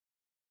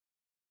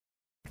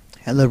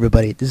Hello,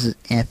 everybody. This is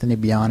Anthony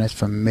Bionis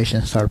from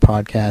Mission Start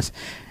Podcast,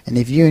 and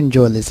if you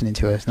enjoy listening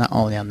to us, not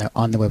only on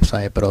the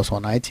website but also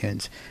on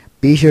iTunes,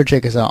 be sure to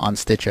check us out on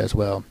Stitcher as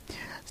well.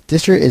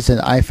 Stitcher is an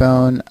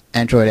iPhone,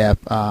 Android app,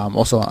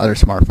 also on other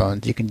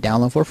smartphones. You can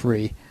download for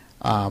free,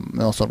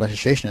 and also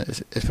registration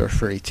is for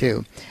free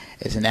too.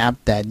 It's an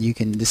app that you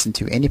can listen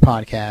to any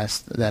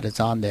podcast that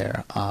is on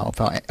there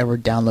without ever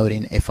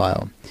downloading a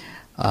file.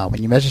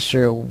 When you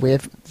register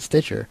with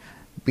Stitcher,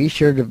 be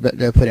sure to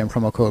put in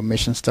promo code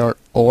Mission Start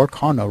or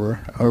Conover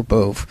or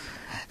both,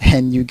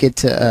 and you get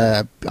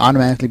to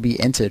automatically be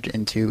entered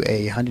into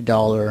a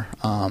 $100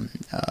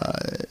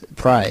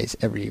 prize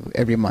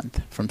every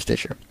month from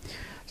Stitcher.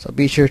 So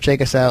be sure to check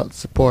us out,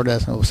 support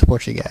us, and we'll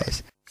support you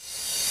guys.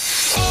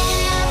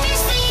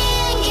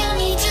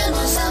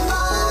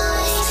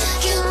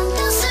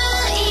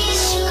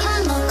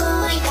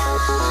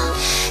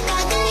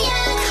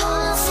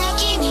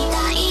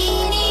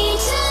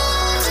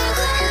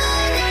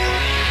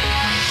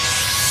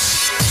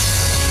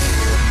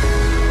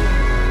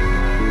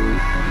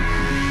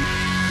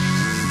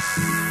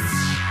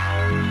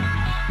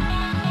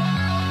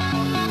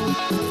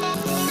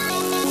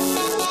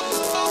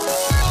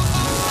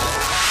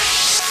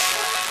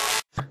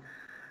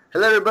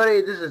 Hello,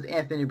 everybody. This is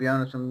Anthony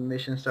Bionis from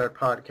Mission Start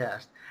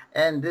Podcast,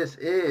 and this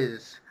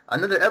is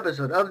another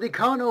episode of the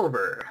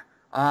Conover.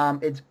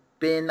 It's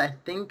been, I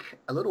think,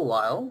 a little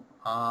while.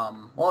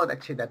 Well, I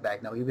take that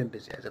back. No, we've been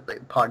busy as of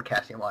late,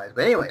 podcasting-wise.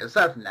 But anyway,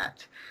 aside from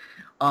that,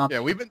 yeah,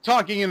 we've been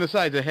talking in the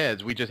sides of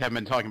heads. We just haven't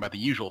been talking about the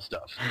usual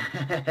stuff.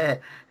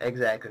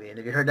 Exactly. And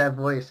if you heard that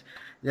voice,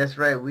 that's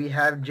right. We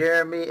have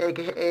Jeremy,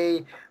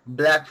 a.k.a.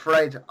 Black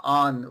Fright,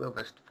 on with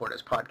us for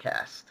this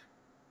podcast.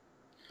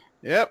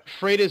 Yep,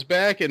 Freight is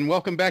back, and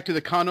welcome back to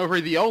the Conover,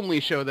 the only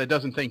show that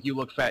doesn't think you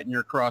look fat in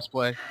your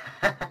crossplay.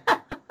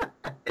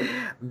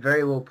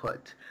 Very well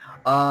put.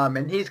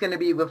 And he's going to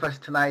be with us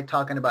tonight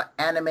talking about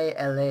Anime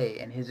LA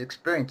and his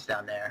experience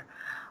down there.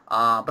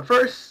 But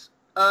first,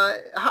 how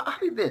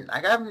have you been?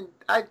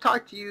 I've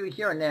talked to you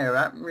here and there.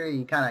 I haven't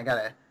really kind of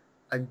got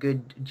a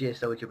good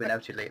gist of what you've been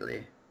up to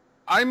lately.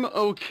 I'm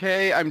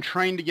okay. I'm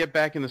trying to get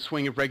back in the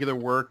swing of regular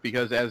work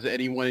because, as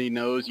anyone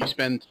knows, you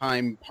spend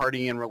time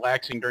partying and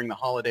relaxing during the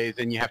holidays,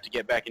 and you have to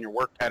get back in your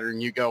work pattern.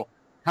 And you go,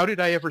 "How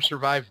did I ever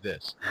survive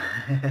this?"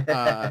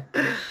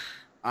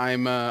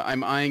 I'm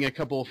eyeing a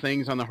couple of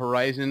things on the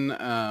horizon.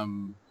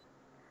 I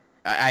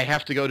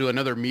have to go to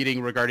another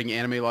meeting regarding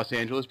Anime Los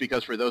Angeles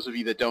because, for those of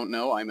you that don't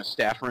know, I'm a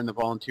staffer in the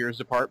volunteers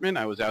department.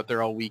 I was out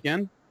there all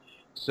weekend.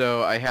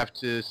 So I have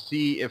to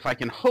see if I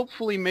can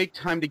hopefully make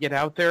time to get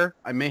out there.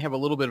 I may have a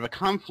little bit of a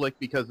conflict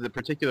because the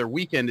particular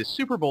weekend is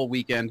Super Bowl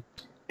weekend,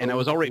 and I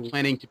was already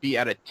planning to be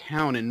out of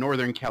town in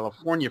Northern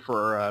California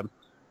for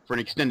an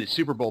extended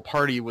Super Bowl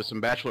party with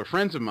some bachelor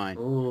friends of mine.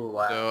 Oh,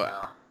 wow.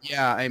 So,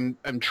 yeah, I'm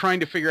trying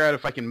to figure out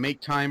if I can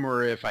make time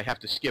or if I have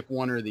to skip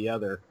one or the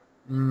other.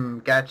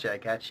 Gotcha.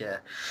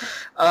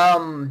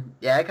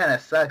 Yeah, it kind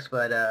of sucks,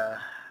 but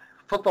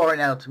football right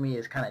now to me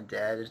is kind of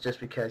dead. It's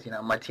just because,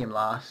 my team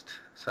lost.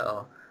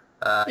 So,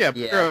 yeah.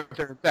 You're out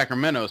there in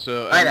Sacramento,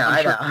 so I know.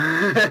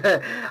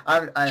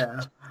 I know.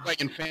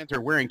 Viking fans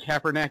are wearing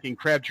Kaepernick and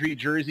Crabtree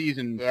jerseys,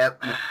 and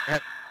yep.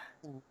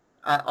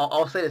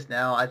 I'll say this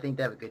now. I think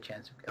they have a good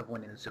chance of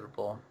winning the Super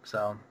Bowl.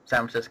 So, San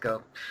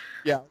Francisco.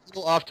 Yeah, a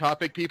little off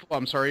topic, people.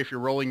 I'm sorry if you're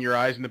rolling your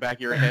eyes in the back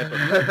of your head,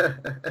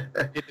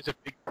 but it is a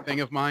big thing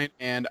of mine,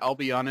 and I'll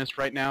be honest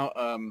right now.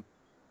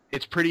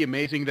 It's pretty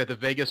amazing that the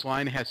Vegas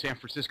line has San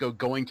Francisco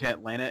going to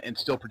Atlanta and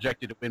still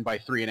projected to win by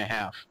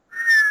 3.5.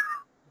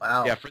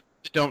 Wow. Yeah, for those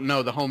that don't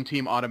know, the home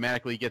team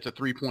automatically gets a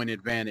 3-point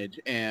advantage,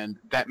 and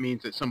that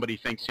means that somebody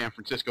thinks San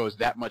Francisco is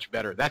that much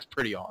better. That's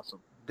pretty awesome.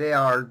 They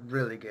are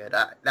really good.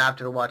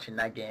 After watching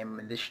that game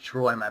and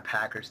destroying my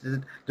Packers,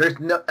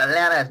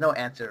 Atlanta has no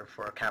answer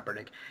for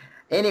Kaepernick.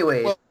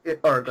 Anyway, go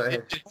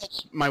ahead.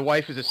 My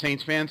wife is a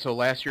Saints fan, so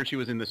last year she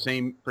was in the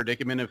same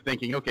predicament of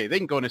thinking, okay, they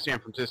can go into San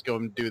Francisco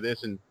and do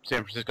this, and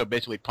San Francisco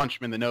basically punched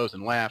them in the nose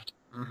and laughed.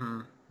 Mm-hmm.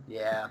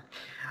 Yeah.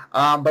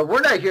 But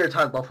we're not here to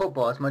talk about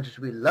football as much as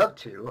we love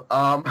to.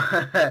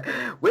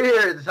 We're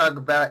here to talk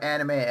about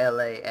Anime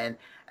LA, and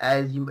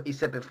as you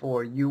said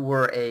before, you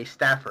were a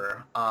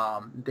staffer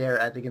there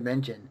at the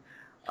convention.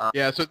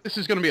 Yeah, so this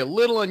is going to be a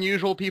little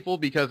unusual, people,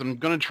 because I'm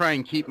going to try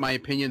and keep my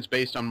opinions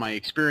based on my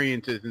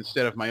experiences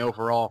instead of my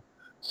overall,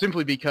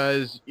 simply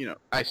because,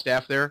 I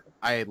staff there.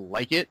 I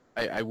like it.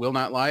 I will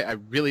not lie. I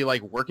really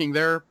like working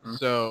there,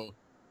 so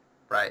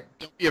right.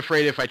 Don't be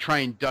afraid if I try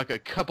and duck a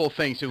couple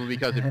things simply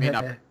because it may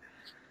not be.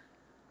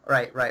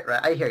 Right.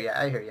 I hear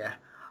you.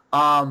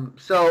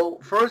 So,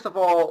 first of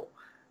all,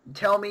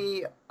 tell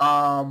me,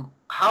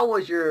 how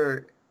was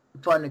your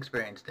fun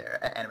experience there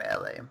at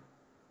Anime LA?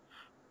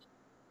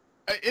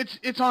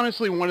 It's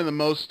honestly one of the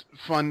most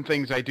fun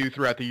things I do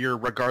throughout the year,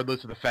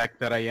 regardless of the fact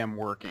that I am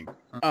working.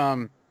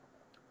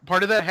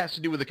 Part of that has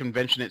to do with the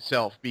convention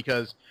itself,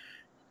 because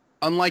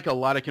unlike a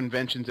lot of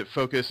conventions that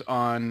focus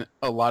on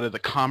a lot of the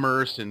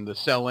commerce and the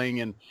selling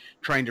and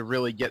trying to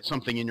really get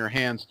something in your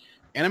hands,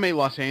 Anime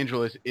Los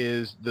Angeles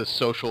is the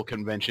social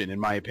convention, in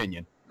my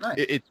opinion.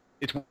 Nice.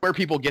 It's where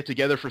people get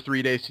together for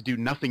 3 days to do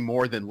nothing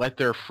more than let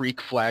their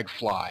freak flag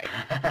fly.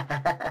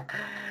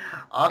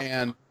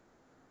 Awesome.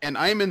 And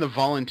I'm in the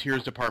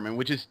volunteers department,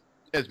 which is,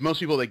 as most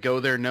people that go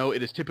there know,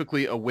 it is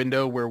typically a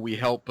window where we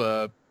help,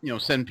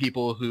 send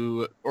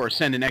people or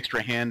send an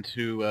extra hand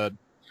to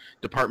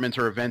departments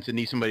or events that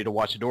need somebody to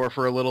watch the door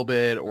for a little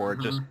bit, or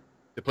just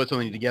to put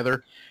something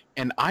together.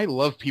 And I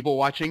love people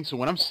watching, so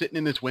when I'm sitting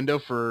in this window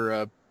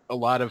for a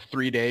lot of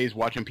 3 days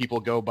watching people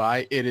go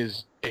by, it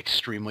is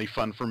extremely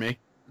fun for me.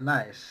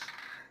 Nice.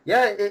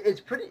 Yeah, it's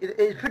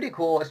pretty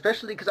cool,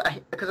 especially because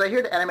I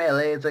hear the Anime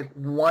LA is like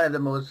one of the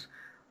most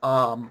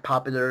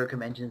popular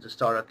conventions to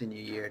start up the new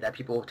year that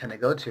people tend to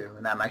go to,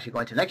 and I'm actually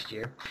going to next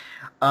year.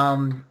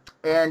 I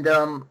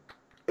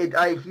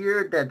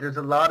hear that there's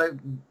a lot of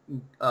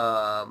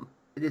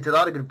it's a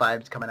lot of good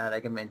vibes coming out of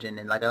that convention,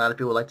 and like a lot of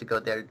people like to go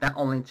there not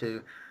only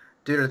to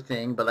do their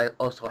thing, but like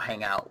also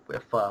hang out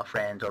with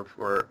friends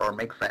or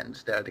make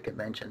friends there at the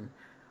convention.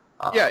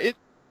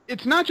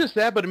 It's not just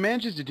that, but it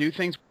manages to do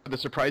things with a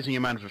surprising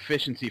amount of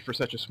efficiency for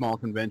such a small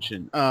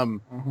convention.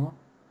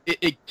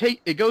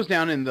 It goes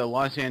down in the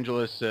Los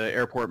Angeles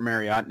Airport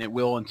Marriott, and it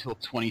will until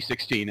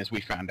 2016, as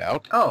we found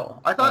out. Oh,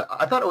 I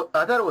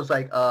thought it was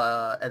like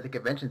at the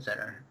convention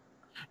center.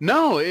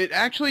 No, it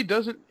actually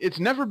doesn't. It's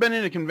never been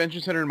in a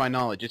convention center, in my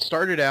knowledge. It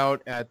started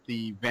out at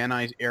the Van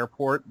Nuys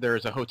Airport.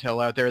 There's a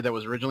hotel out there that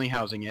was originally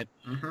housing it.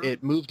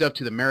 It moved up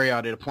to the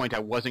Marriott at a point I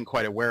wasn't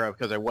quite aware of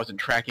because I wasn't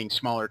tracking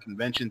smaller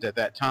conventions at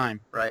that time.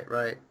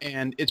 Right.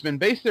 And it's been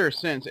based there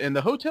since. And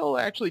the hotel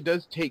actually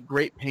does take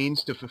great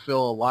pains to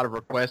fulfill a lot of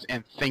requests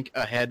and think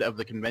ahead of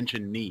the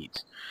convention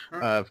needs.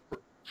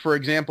 For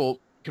example,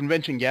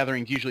 convention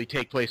gatherings usually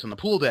take place on the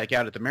pool deck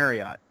out at the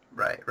Marriott.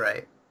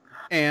 Right.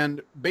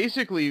 And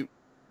basically,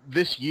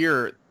 this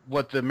year,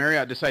 what the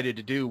Marriott decided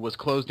to do was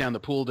close down the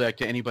pool deck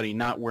to anybody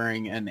not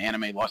wearing an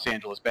Anime Los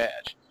Angeles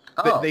badge.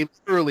 Oh. They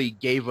literally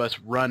gave us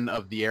run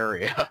of the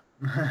area.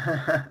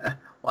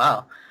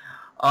 Wow.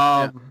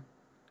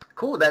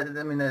 Cool. That's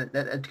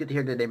good to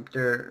hear that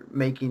they're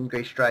making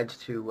great strides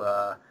to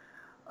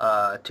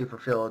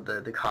fulfill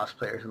the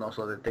cosplayers and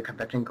also the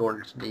convention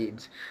goers'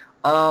 needs.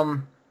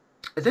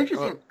 It's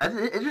interesting.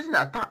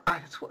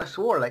 I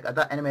swore I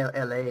thought Anime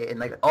LA and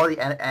like all the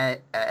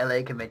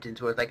LA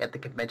conventions were like at the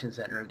convention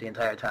center the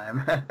entire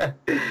time.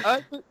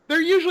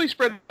 They're usually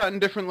spread out in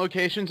different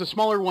locations. The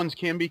smaller ones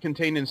can be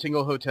contained in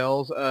single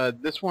hotels.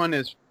 This one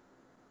it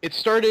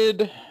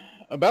started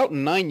about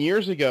 9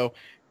 years ago,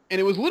 and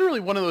it was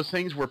literally one of those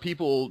things where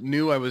people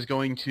knew I was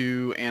going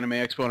to Anime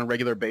Expo on a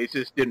regular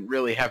basis, didn't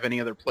really have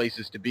any other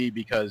places to be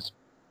because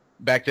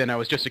back then I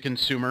was just a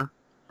consumer,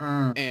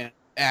 and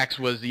AXE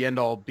was the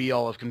end-all,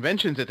 be-all of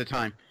conventions at the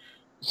time.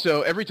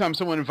 So every time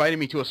someone invited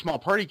me to a small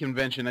party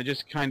convention, I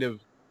just kind of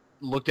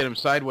looked at him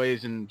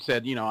sideways and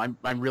said,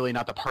 I'm really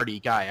not the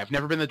party guy. I've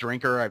never been the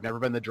drinker. I've never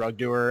been the drug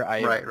doer.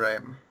 Right.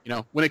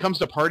 When it comes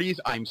to parties,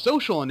 I'm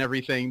social and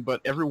everything,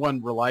 but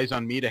everyone relies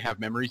on me to have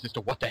memories as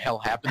to what the hell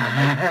happened the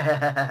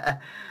night.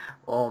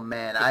 Oh,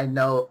 man, I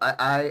know.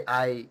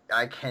 I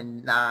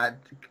cannot...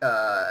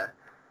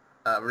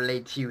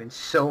 relate to you in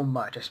so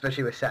much,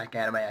 especially with SAC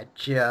Anime I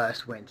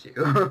just went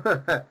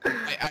to.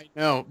 I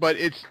know, but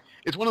it's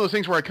one of those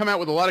things where I come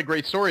out with a lot of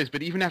great stories,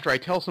 but even after I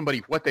tell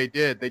somebody what they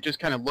did, they just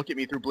kind of look at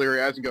me through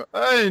bleary eyes and go,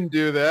 I didn't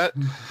do that.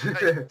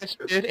 Yes,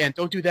 you did, and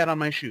don't do that on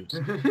my shoes.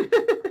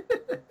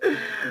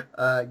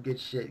 Good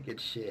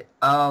shit.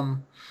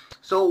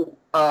 So,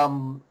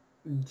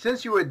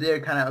 since you were there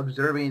kind of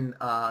observing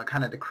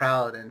kind of the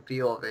crowd and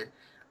feel of it,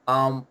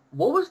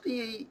 what was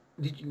the...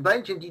 Did you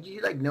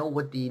know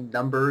what the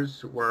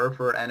numbers were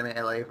for Anime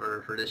LA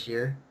for this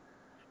year?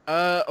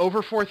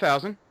 Over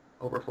 4,000.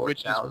 Over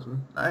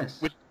 4,000.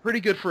 Nice. Which is pretty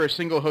good for a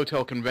single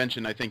hotel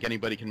convention. I think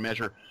anybody can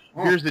measure.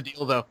 Here's the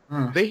deal, though.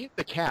 They hit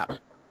the cap.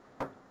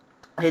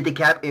 Hit the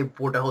cap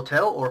for the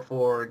hotel or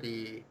for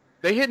the...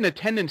 They hit an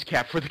attendance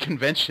cap for the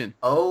convention.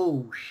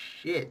 Oh,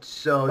 shit.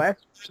 So last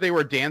year they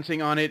were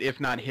dancing on it,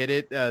 if not hit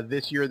it.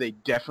 This year they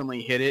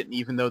definitely hit it,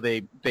 even though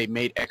they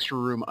made extra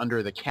room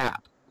under the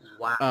cap.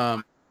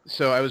 Wow.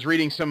 So I was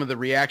reading some of the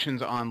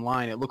reactions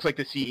online. It looks like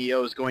the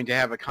CEO is going to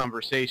have a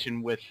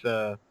conversation with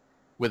the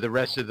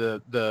rest of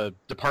the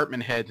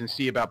department heads and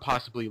see about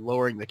possibly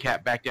lowering the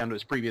cap back down to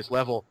its previous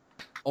level,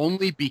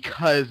 only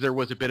because there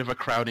was a bit of a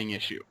crowding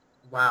issue.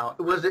 Wow.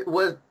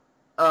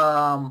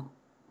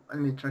 Let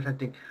me try to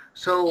think.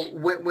 So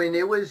when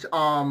it was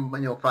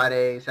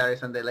Friday, Saturday,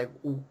 Sunday,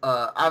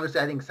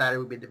 obviously I think Saturday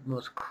would be the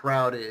most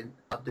crowded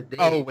of the day.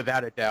 Oh,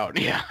 without a doubt,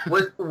 yeah.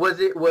 Was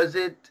it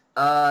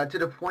to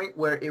the point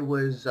where it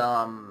was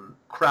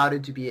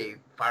crowded to be a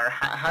fire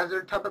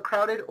hazard type of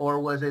crowded, or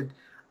was it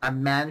a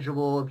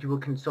manageable, people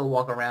can still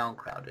walk around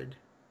crowded?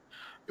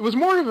 It was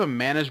more of a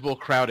manageable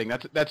crowding.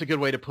 That's a good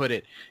way to put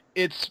it.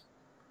 It's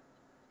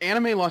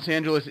Anime Los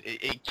Angeles,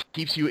 it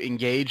keeps you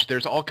engaged.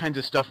 There's all kinds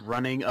of stuff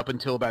running up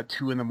until about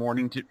 2 in the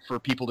morning for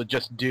people to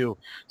just do.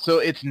 So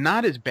it's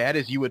not as bad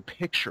as you would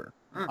picture,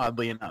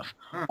 oddly enough.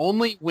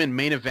 Only when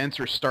main events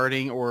are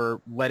starting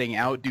or letting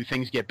out do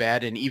things get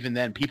bad, and even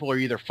then people are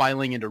either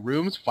filing into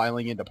rooms,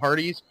 filing into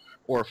parties,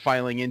 or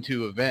filing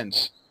into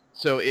events.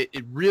 So it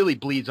really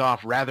bleeds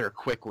off rather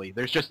quickly.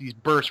 There's just these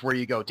bursts where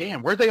you go,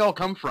 damn, where'd they all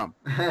come from?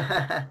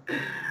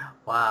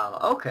 Wow.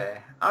 Okay.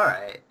 All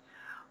right.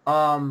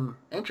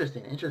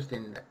 Interesting.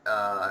 Interesting.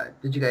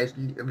 Did you guys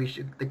reach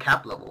the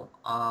cap level?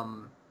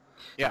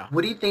 Yeah.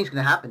 What do you think is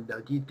gonna happen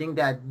though? Do you think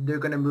that they're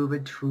gonna move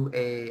it to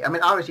I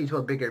mean, obviously to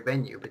a bigger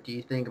venue, but do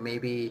you think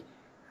maybe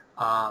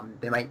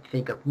they might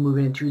think of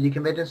moving into the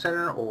convention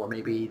center, or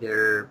maybe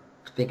they're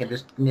thinking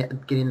just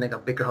getting like a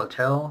bigger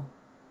hotel?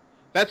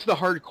 That's the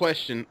hard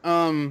question.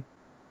 Those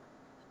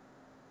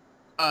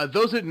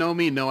that know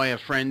me know I have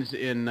friends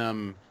in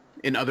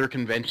other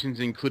conventions,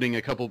 including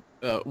a couple,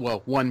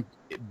 one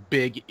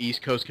big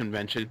East Coast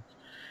convention,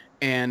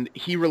 and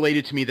he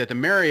related to me that the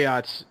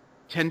Marriotts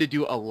tend to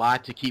do a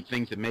lot to keep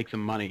things that make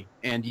them money,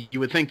 and you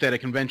would think that a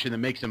convention that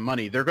makes them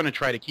money, they're going to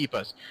try to keep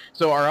us.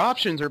 So our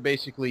options are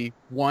basically,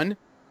 one,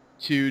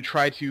 to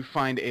try to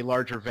find a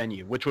larger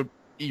venue, which would,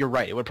 you're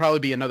right, it would probably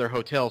be another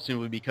hotel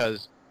simply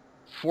because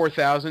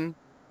 4,000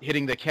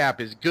 hitting the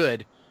cap is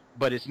good,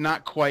 but it's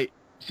not quite,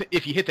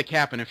 if you hit the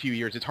cap in a few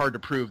years, it's hard to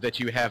prove that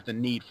you have the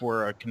need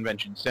for a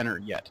convention center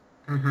yet.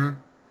 Mm-hmm.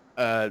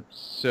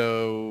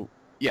 So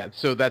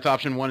that's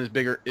option one is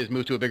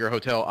move to a bigger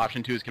hotel.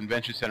 Option two is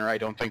convention center. I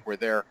don't think we're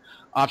there.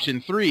 Option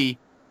three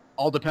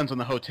all depends on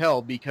the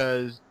hotel,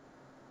 because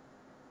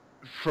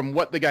from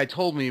what the guy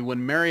told me,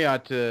 when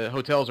Marriott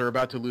hotels are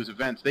about to lose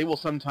events, they will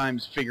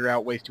sometimes figure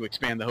out ways to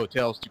expand the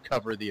hotels to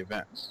cover the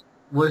events.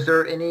 Was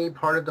there any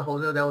part of the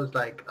hotel that was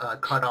like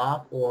cut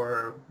off,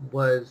 or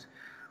was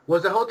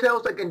the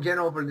hotels like in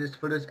general for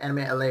this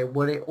Anime LA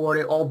were they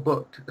all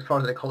booked as far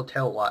as like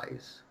hotel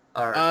wise?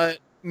 Or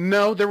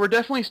no, there were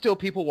definitely still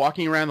people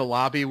walking around the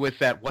lobby with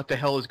that "what the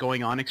hell is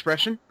going on"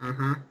 expression.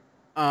 mm-hmm.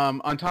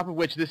 On top of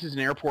which, this is an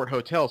airport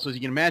hotel, so as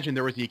you can imagine,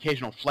 there was the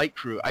occasional flight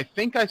crew. I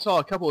think I saw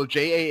a couple of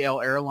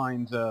JAL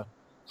Airlines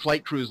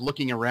flight crews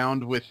looking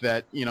around with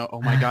that,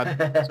 oh my God,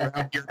 it's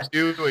around here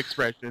too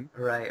expression.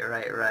 Right.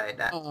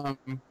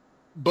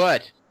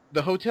 But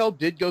the hotel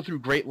did go through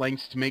great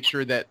lengths to make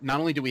sure that not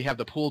only do we have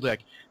the pool deck,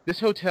 this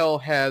hotel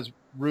has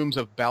rooms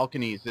of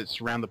balconies that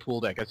surround the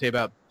pool deck. I'd say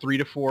about 3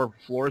 to 4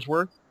 floors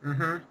worth.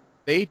 Mm-hmm.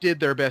 They did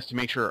their best to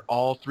make sure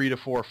all 3 to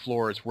 4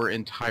 floors were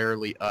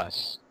entirely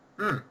us.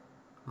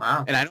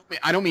 Wow. And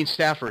I don't mean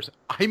staffers.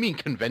 I mean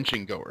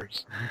convention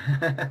goers.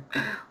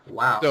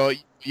 Wow. So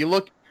if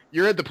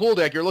you're at the pool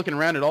deck, you're looking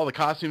around at all the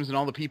costumes and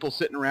all the people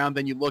sitting around,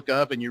 then you look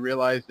up and you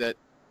realize that,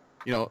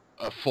 a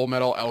Full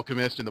Metal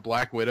Alchemist and the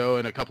Black Widow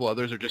and a couple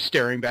others are just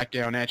staring back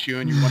down at you,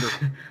 and you wonder,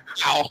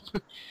 how?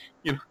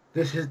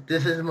 This is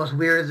the most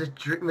weirdest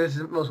dream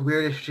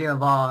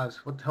of Oz.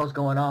 What the hell's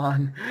going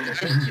on?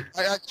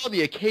 I saw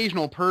the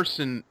occasional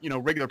person,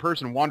 regular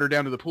person, wander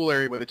down to the pool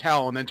area with a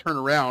towel and then turn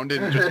around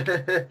and just.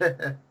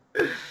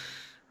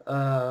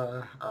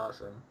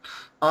 Awesome.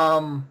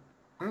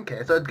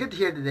 Okay, so it's good to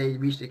hear that they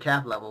reached the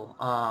cap level.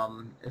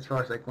 As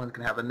far as like when's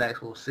gonna happen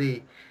next, we'll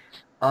see.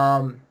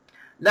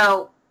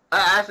 Now I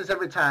ask this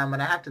every time,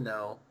 and I have to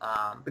know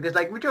because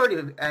like majority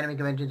of anime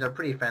conventions are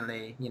pretty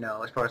friendly,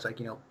 as far as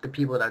like the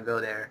people that go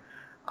there.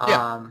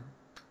 Yeah.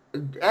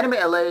 Anime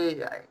LA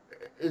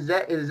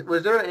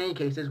was there any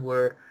cases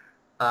where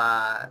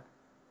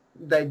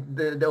like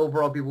the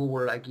overall people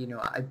were like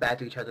bad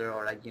to each other,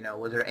 or like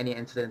was there any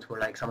incidents where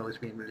like someone was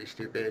being really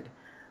stupid?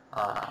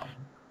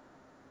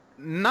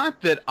 Not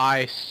that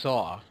I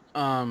saw.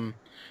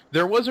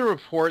 There was a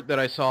report that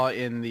I saw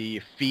in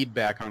the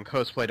feedback on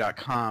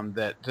cosplay.com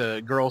that a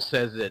girl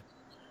says that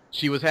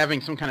she was having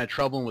some kind of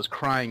trouble and was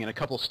crying, and a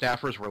couple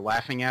staffers were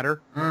laughing at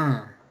her.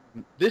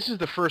 This is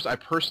the first I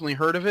personally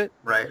heard of it.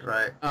 Right.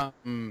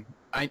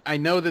 I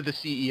know that the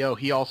CEO,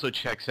 he also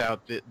checks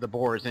out the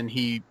boards, and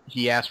he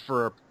asked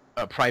for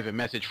a private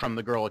message from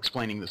the girl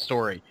explaining the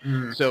story.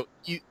 So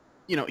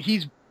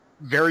he's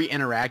very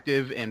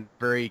interactive and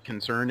very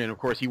concerned, and of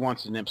course he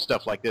wants to nip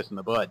stuff like this in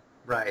the bud.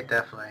 Right,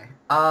 definitely.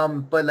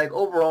 But like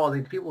overall,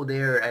 the people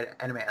there at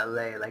Anime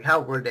LA, like how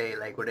were they?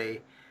 Like were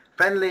they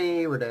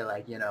friendly? Were they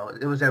like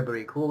was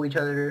everybody cool with each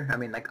other? I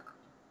mean, like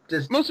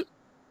just most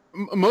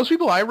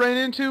people I ran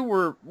into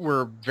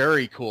were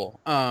very cool.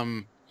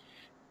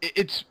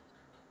 It's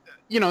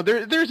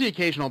there's the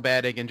occasional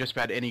bad egg in just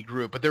about any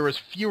group, but there was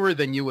fewer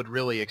than you would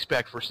really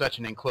expect for such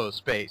an enclosed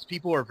space.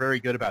 People are very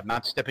good about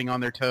not stepping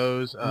on their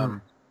toes.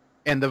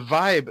 And the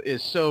vibe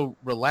is so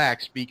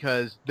relaxed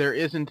because there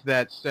isn't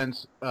that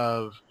sense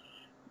of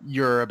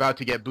you're about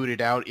to get booted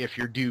out if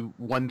you do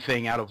one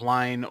thing out of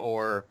line,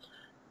 or,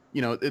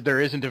 there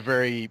isn't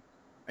I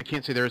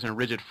can't say there isn't a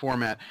rigid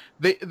format.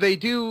 They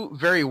do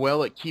very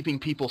well at keeping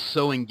people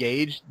so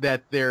engaged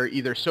that they're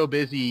either so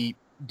busy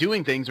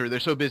doing things or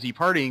they're so busy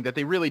partying that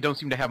they really don't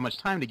seem to have much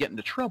time to get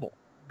into trouble.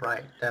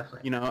 Right,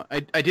 definitely.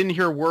 I didn't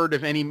hear word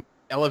of any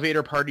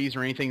elevator parties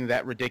or anything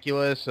that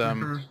ridiculous.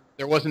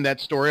 There wasn't that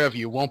story of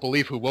you won't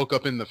believe who woke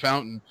up in the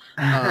fountain.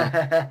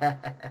 I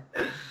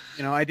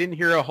didn't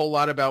hear a whole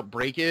lot about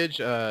breakage.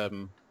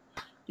 People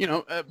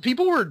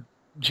were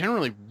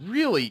generally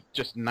really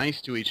just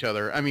nice to each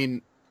other. I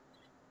mean,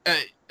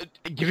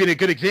 Give you a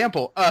good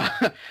example.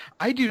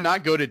 I do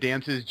not go to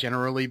dances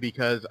generally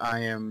because I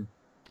am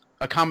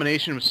a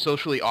combination of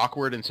socially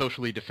awkward and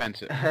socially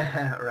defensive.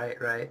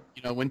 Right.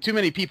 You know, when too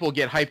many people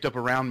get hyped up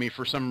around me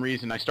for some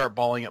reason, I start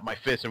balling up my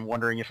fists and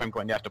wondering if I'm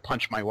going to have to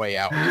punch my way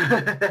out.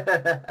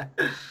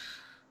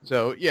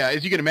 So, yeah,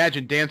 as you can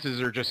imagine,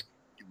 dances are just,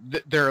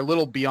 they're a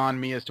little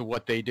beyond me as to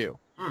what they do.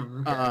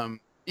 Okay.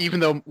 Even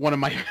though one of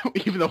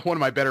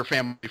my better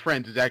family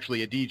friends is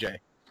actually a DJ.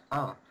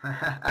 Oh,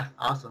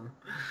 awesome.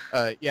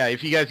 Yeah,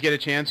 if you guys get a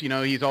chance, you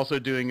know, he's also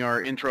doing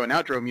our intro and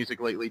outro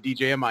music lately,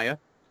 DJ Amaya.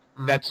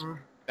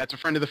 That's a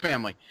friend of the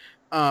family.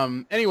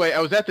 Anyway, I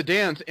was at the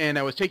dance, and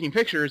I was taking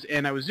pictures,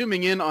 and I was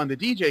zooming in on the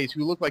DJs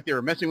who looked like they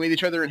were messing with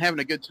each other and having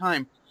a good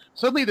time.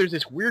 Suddenly, there's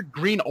this weird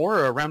green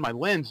aura around my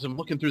lens as I'm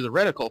looking through the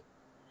reticle.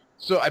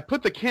 So I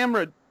put the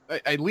camera,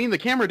 I lean the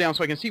camera down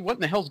so I can see what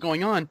in the hell's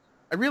going on.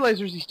 I realize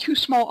there's these two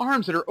small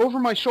arms that are over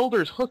my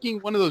shoulders hooking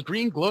one of those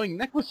green glowing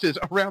necklaces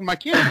around my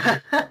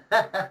camera.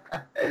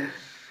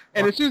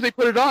 And as soon as they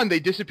put it on,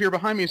 they disappear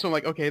behind me. So I'm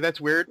like, okay,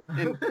 that's weird.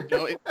 And you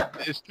know,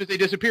 as soon as they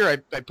disappear,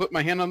 I put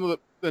my hand on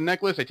the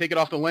necklace. I take it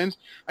off the lens.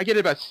 I get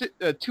it about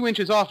 2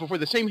 inches off before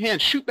the same hand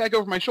shoot back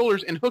over my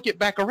shoulders and hook it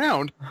back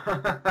around.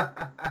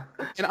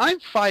 And I'm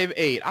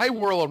 5'8". I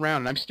whirl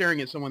around, and I'm staring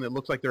at someone that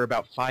looks like they're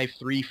about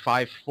 5'3",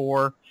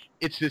 5'4".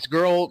 It's this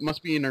girl,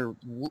 must be in her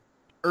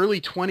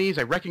early 20s.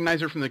 I recognize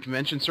her from the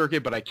convention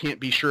circuit, but I can't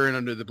be sure and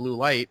under the blue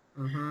light.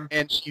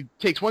 And she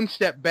takes one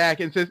step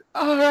back and says,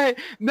 "All right,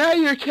 now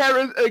your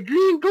camera's a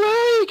green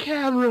glowing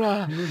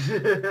camera."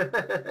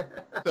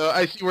 So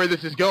I see where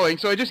this is going.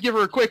 So I just give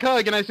her a quick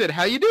hug, and I said,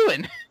 "How you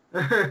doing?"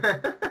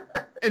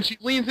 And she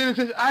leans in and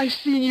says, "I've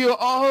seen you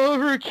all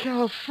over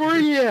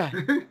California."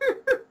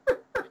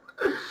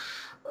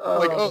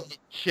 Like,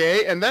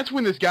 okay. And that's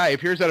when this guy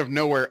appears out of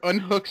nowhere,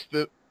 unhooks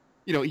the...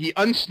 You know, he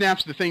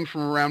unsnaps the thing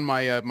from around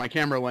my my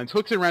camera lens,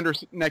 hooks it around her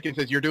neck, and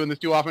says, "You're doing this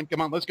too often. Come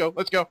on, let's go."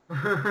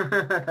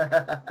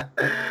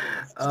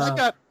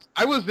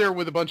 I was there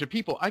with a bunch of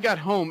people. I got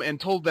home and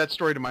told that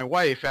story to my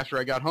wife after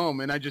I got home,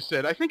 and I just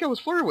said, "I think I was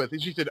flirted with,"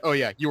 and she said, "Oh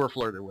yeah, you were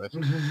flirted with."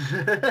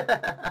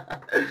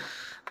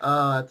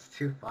 Oh, that's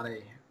too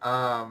funny.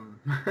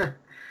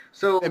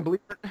 So, and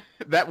believe it,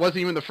 that wasn't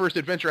even the first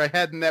adventure I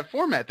had in that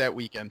format that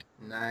weekend.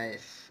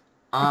 Nice.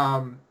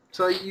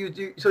 So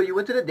you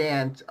went to the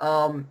dance.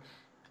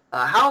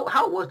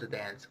 How was the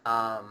dance?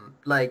 How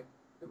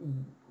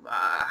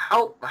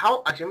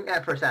actually, let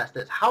me first ask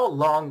this: how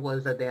long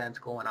was the dance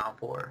going on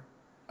for?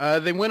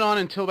 They went on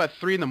until about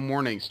 3 in the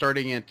morning,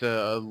 starting at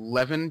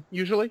 11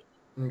 usually.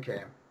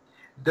 Okay.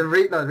 The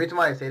reason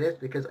why I say this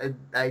because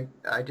I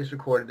just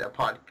recorded a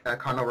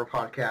Conover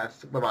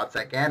podcast about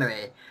Sec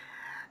Anime,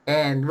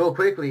 and real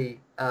quickly,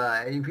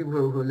 people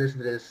who listen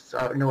to this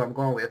know where I'm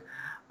going with.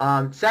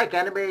 Sec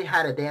Anime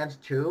had a dance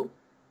too.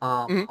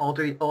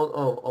 Actually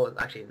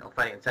no,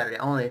 Friday and Saturday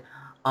only.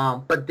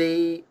 But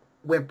they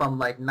went from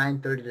like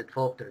 9:30 to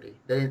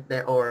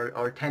 12:30.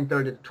 Or 10:30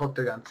 to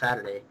 12:30 on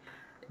Saturday.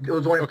 It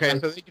was only okay.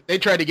 So they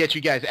tried to get you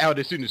guys out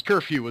as soon as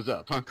curfew was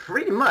up, huh?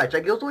 Pretty much.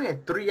 Like it was only a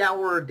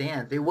 3-hour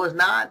dance. It was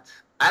not.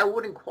 I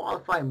wouldn't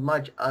qualify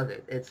much of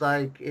it. It's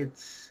like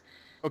it's.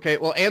 Okay,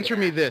 well, answer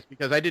me this,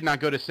 because I did not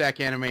go to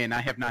SAC Anime, and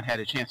I have not had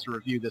a chance to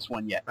review this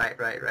one yet.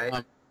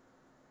 Right.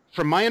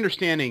 From my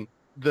understanding,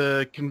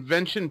 the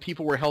convention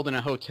people were held in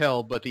a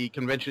hotel, but the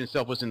convention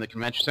itself was in the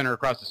convention center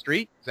across the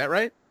street. Is that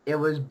right? It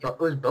was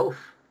both.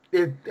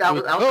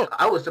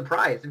 I was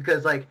surprised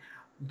because like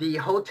the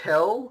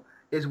hotel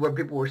is where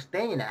people were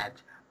staying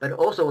at, but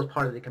also was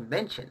part of the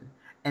convention.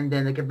 And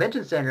then the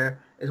convention center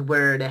is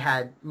where they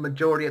had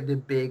majority of the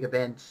big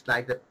events,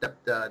 like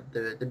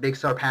the big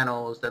star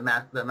panels, the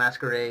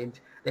masquerades,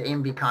 the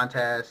MV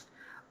contest,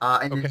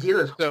 and the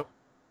dealers.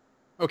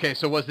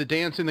 So was the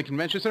dance in the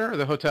convention center or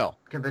the hotel?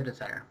 Convention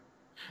center.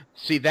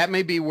 See, that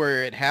may be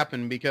where it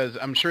happened, because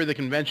I'm sure the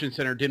convention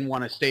center didn't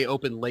want to stay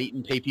open late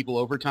and pay people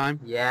overtime.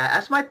 Yeah,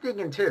 that's my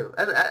thinking too.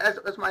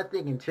 That's my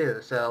thinking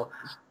too. So.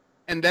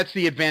 And that's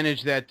the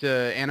advantage that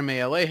Anime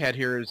LA had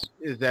here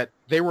is that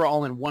they were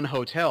all in one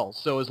hotel.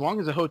 So as long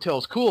as the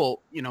hotel's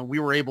cool, you know, we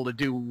were able to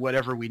do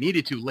whatever we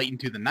needed to late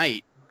into the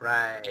night.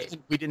 Right.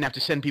 We didn't have to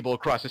send people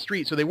across the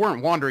street, so they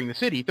weren't wandering the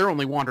city. They're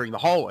only wandering the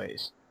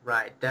hallways.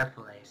 Right,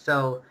 definitely.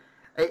 So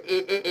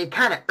it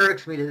kind of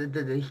irks me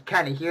to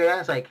kind of hear that.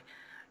 It's like,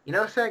 you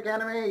know, Sec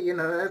Anime, you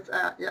know, that's,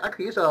 I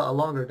could use a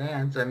longer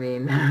dance. I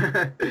mean.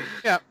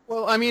 Yeah,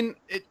 well, I mean,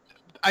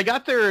 I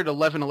got there at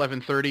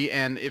 11:30,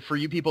 and for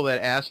you people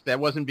that asked, that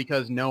wasn't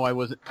because I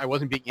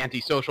wasn't being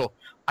antisocial.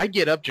 I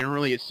get up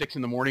generally at 6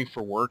 in the morning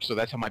for work, so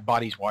that's how my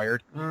body's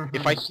wired. Mm-hmm.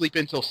 If I sleep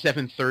until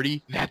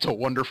 7:30, that's a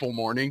wonderful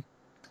morning.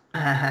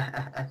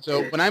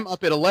 So when I'm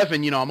up at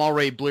 11, you know, I'm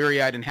already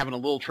bleary-eyed and having a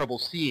little trouble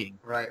seeing.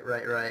 Right.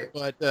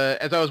 But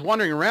as I was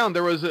wandering around,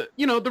 there was the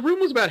room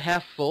was about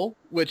half full,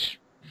 which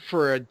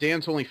for a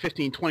dance only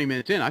 15, 20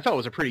 minutes in, I thought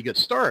was a pretty good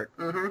start.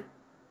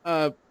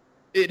 Mm-hmm.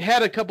 It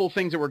had a couple of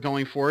things that were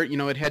going for it. You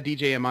know, it had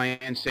DJ Amaya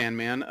and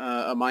Sandman.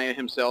 Amaya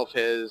himself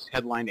has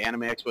headlined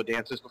Anime Expo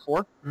dances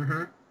before.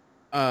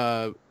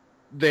 Mm-hmm.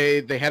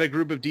 they had a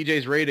group of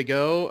DJs ready to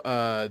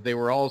go. They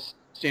were all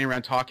standing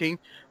around talking.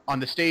 On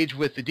the stage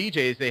with the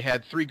DJs, they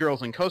had 3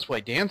 girls in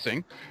cosplay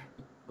dancing.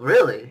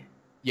 Really?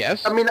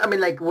 Yes. I mean,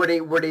 like, were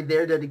they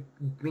there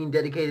being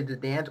dedicated to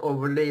dance, or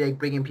were they like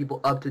bringing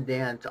people up to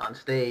dance on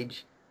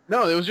stage?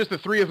 No, it was just the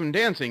 3 of them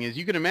dancing. As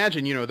you can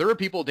imagine, there were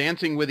people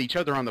dancing with each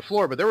other on the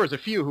floor, but there was a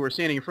few who were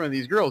standing in front of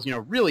these girls,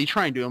 really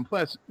trying to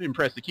impress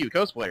the cute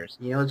cosplayers.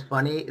 You know what's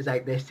funny is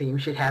like the same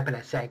shit happened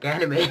at SAC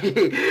Anime.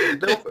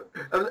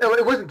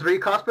 It wasn't 3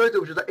 cosplayers. It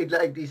was just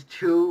like these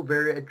 2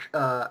 very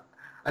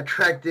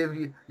attractive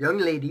young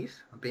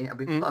ladies.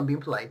 I'm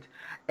being polite,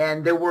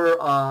 and they were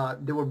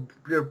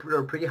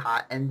pretty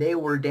hot, and they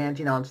were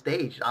dancing on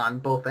stage on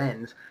both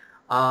ends.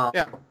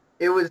 Yeah.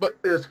 It was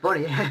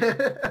funny.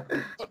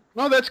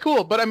 No, that's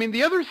cool. But I mean,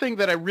 the other thing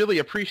that I really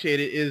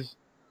appreciated is,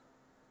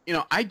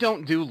 I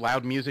don't do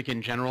loud music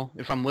in general.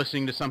 If I'm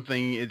listening to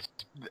something, it's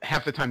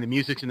half the time the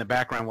music's in the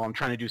background while I'm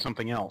trying to do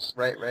something else.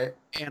 Right.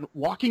 And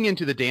walking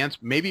into the dance,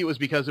 maybe it was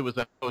because it was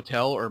a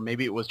hotel or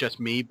maybe it was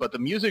just me, but the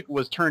music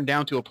was turned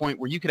down to a point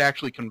where you could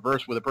actually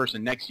converse with a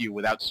person next to you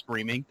without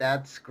screaming.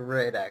 That's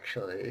great,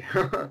 actually.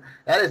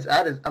 That is.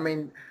 I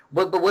mean,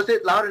 but was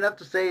it loud enough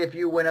to say if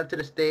you went up to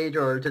the stage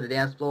or to the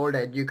dance floor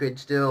that you could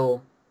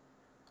still,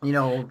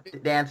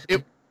 dance?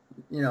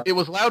 It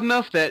was loud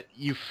enough that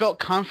you felt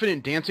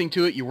confident dancing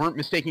to it. You weren't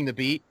mistaking the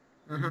beat.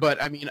 Mm-hmm.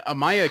 But, I mean,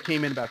 Amaya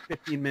came in about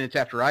 15 minutes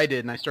after I did,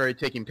 and I started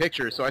taking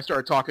pictures. So I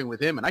started talking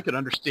with him, and I could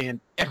understand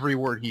every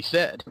word he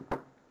said.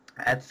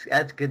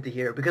 That's good to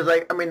hear. Because,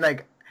 I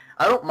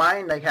don't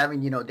mind,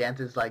 having,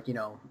 dances,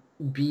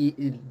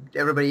 be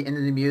everybody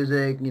into the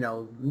music,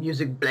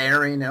 music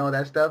blaring and all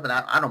that stuff. And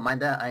I don't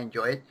mind that. I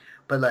enjoy it.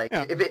 But,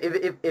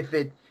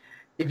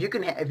 if you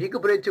can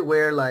put it to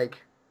where,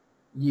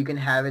 you can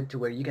have it to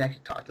where you can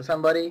actually talk to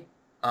somebody,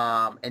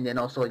 and then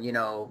also,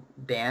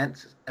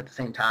 dance at the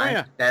same time.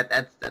 Oh, yeah.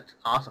 That's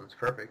awesome. It's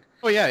perfect.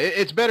 Oh, yeah.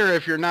 It's better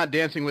if you're not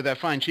dancing with that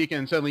fine chica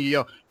and suddenly you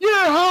go, "You're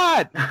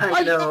hot!"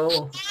 I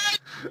know.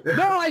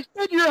 No, I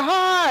said you're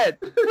hot!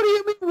 What do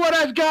you mean what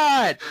I've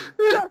got?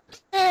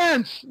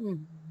 Dance!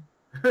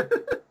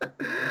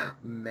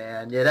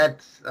 Man, yeah,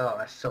 that's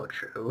so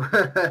true.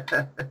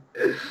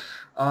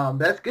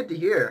 That's good to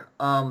hear.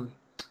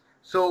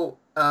 So,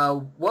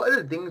 what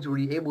other things were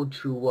you able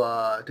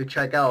to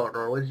check out,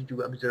 or what did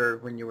you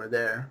observe when you were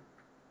there?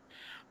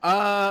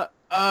 I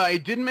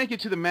didn't make it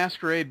to the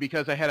masquerade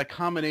because I had a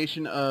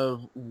combination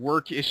of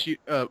work, part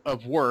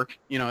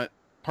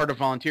of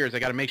volunteers. I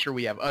got to make sure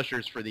we have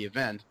ushers for the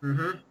event,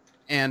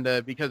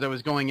 and because I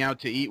was going out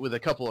to eat with a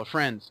couple of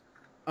friends,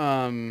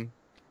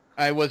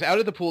 I was out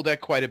at the pool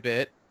deck quite a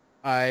bit.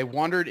 I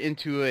wandered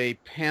into a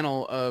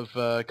panel of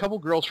a couple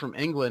girls from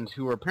England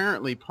who were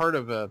apparently part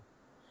of a.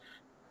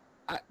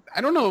 I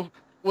don't know.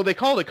 Well, they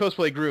call it a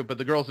cosplay group, but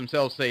the girls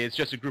themselves say it's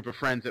just a group of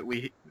friends that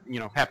we,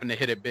 happen to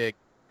hit it big.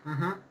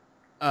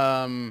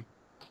 Let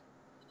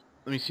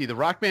me see. The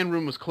Rock Band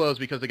room was closed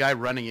because the guy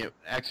running it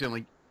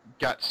accidentally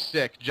got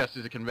sick just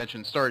as the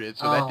convention started,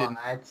 so that didn't.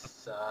 That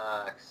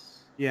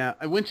sucks. Yeah,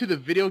 I went to the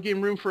video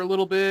game room for a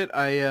little bit.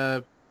 I,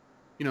 as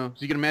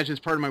you can imagine, as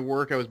part of my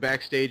work, I was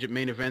backstage at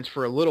main events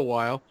for a little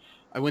while.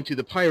 I went to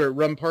the Pirate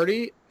Rum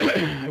Party.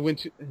 I went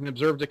to and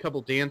observed a couple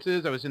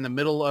dances. I was in the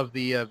middle of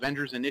the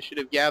Avengers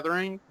Initiative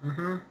gathering.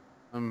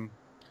 I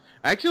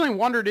actually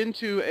wandered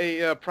into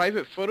a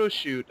private photo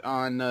shoot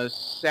on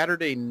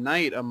Saturday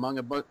night among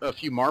a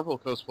few Marvel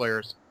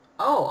cosplayers.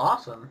 Oh,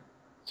 awesome.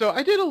 So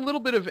I did a little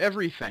bit of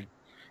everything.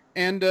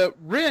 And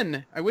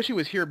Rin, I wish he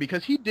was here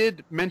because he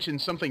did mention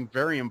something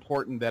very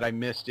important that I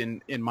missed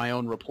in my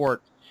own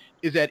report,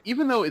 is that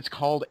even though it's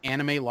called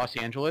Anime Los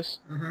Angeles,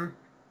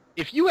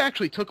 if you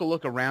actually took a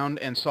look around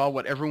and saw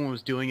what everyone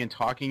was doing and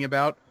talking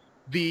about,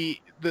 the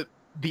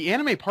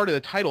anime part of the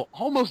title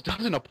almost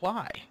doesn't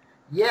apply.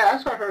 Yeah,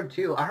 that's what I heard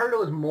too. I heard it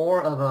was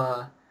more of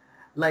a,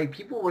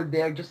 people were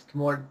there just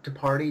more to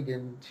party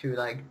than to,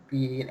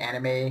 be an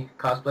anime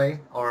cosplay,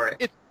 or...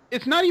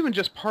 It's not even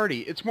just party.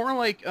 It's more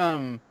like,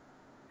 how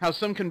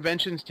some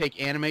conventions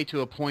take anime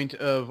to a point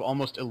of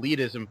almost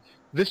elitism.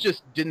 This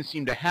just didn't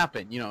seem to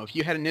happen. If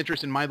you had an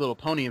interest in My Little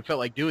Pony and felt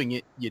like doing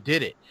it, you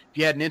did it. If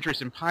you had an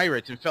interest in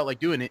pirates and felt like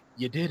doing it,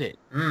 you did it.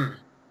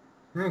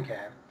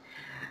 Okay.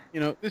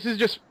 This is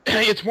just,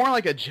 it's more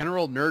like a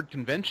general nerd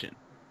convention.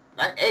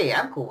 Hey,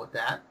 I'm cool with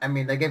that. I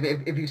mean,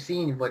 if you've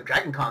seen what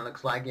Dragon Con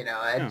looks like,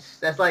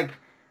 that's like,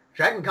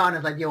 Dragon Con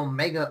is like the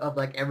omega of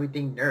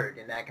everything nerd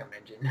in that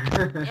convention.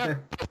 Yeah.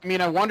 I mean,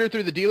 I wandered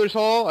through the dealer's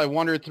hall. I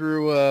wandered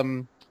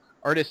through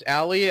Artist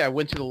Alley. I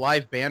went to the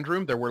live band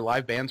room. There were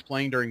live bands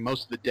playing during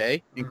most of the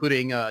day,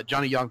 including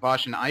Johnny Young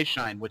Bosch and Ice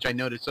Shine, which I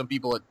noticed some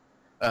people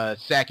at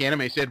SAC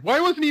Anime said, "Why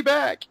wasn't he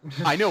back?"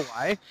 I know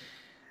why.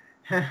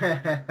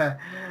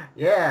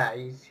 Yeah,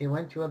 he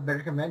went to a better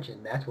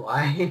convention. That's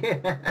why.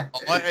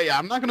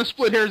 I'm not going to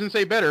split hairs and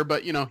say better,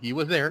 but he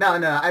was there. No,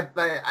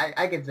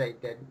 I can say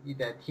that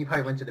he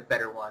probably went to the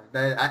better one.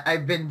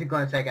 I've been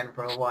going to SAC Anime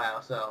for a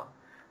while, so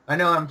I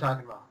know what I'm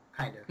talking about,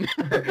 kind of.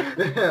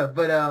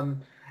 But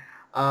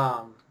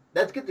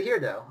that's good to hear,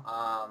 though.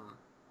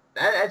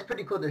 That's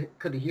pretty cool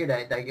to hear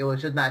that. Like it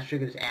was just not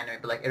strictly just anime,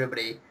 but like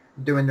everybody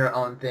doing their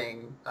own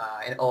thing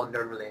and all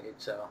nerd related.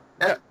 So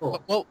Yeah. that's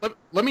cool. Well,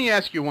 let me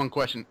ask you one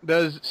question.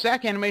 Does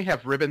SAC Anime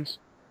have ribbons?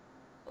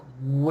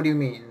 What do you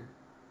mean?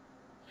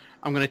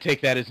 I'm going to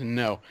take that as a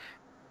no.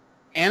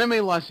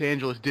 Anime Los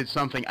Angeles did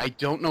something. I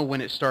don't know when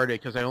it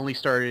started because I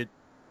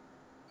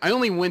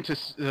only went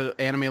to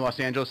Anime Los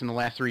Angeles in the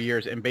last 3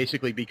 years, and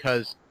basically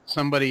because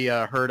somebody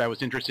heard I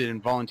was interested in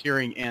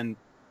volunteering and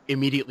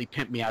immediately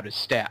pimped me out as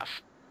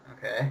staff.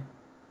 Okay.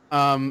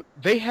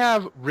 They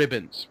have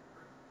ribbons.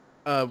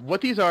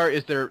 What these are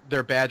is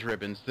they're badge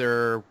ribbons.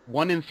 They're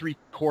 1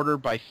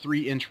 3/4 by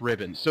 3-inch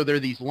ribbons. So they're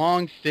these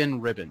long,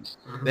 thin ribbons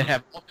that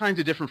have all kinds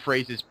of different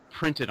phrases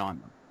printed on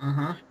them.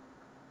 Mm-hmm.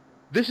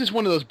 This is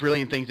one of those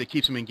brilliant things that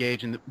keeps them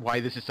engaged and why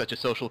this is such a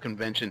social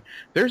convention.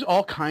 There's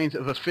all kinds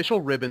of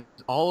official ribbons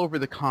all over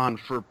the con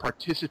for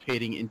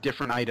participating in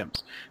different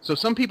items. So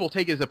some people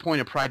take it as a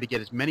point of pride to get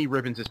as many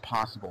ribbons as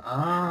possible.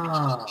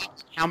 Ah.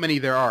 How many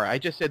there are? I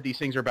just said these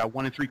things are about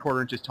 1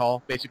 3/4 inches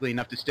tall, basically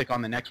enough to stick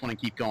on the next one and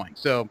keep going.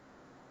 So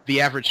the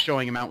average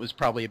showing amount was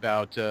probably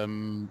about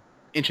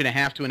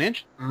 1.5 to 1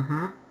 inch.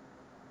 Mm-hmm.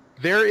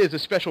 There is a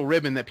special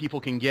ribbon that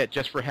people can get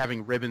just for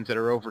having ribbons that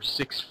are over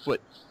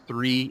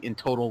 6'3" in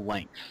total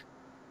length.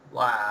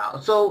 Wow.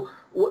 So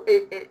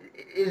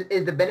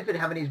is the benefit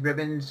of having these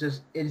ribbons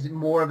just is it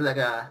more of like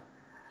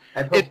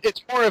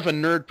It's more of a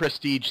nerd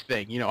prestige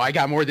thing. You know, I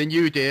got more than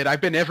you did.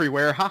 I've been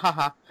everywhere. Ha ha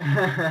ha.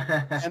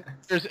 And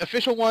there's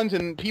official ones,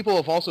 and people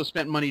have also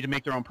spent money to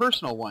make their own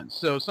personal ones.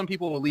 So some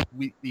people will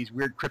leave these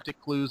weird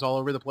cryptic clues all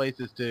over the place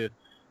as to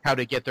how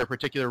to get their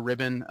particular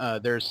ribbon.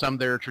 There's some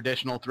that are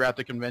traditional throughout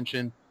the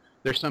convention.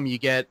 There's some you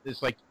get,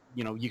 it's like,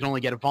 you know, you can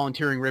only get a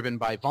volunteering ribbon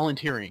by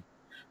volunteering.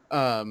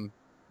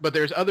 But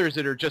there's others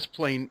that are just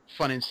plain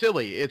fun and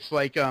silly. It's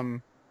like,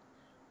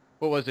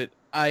 what was it?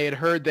 I had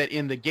heard that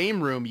in the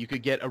game room you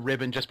could get a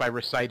ribbon just by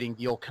reciting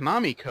the old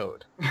Konami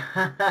code.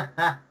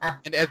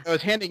 And as I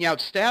was handing out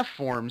staff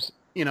forms,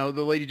 you know,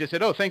 the lady just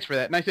said, "Oh, thanks for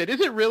that." And I said,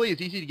 "Is it really as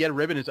easy to get a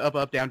ribbon as up,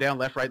 up, down, down,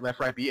 left, right,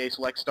 BA,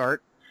 select,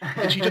 start?"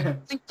 And she just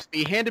thanked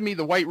me, handed me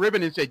the white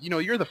ribbon and said, "You know,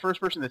 you're the first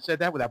person that said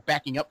that without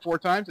backing up 4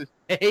 times." I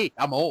said, "Hey,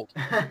 I'm old."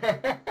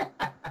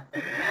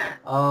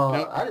 Oh,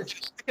 You know,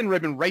 second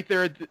ribbon right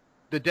there at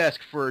the desk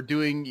for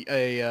doing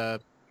a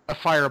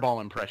fireball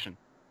impression.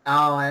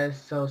 Oh, that is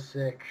so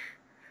sick.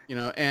 You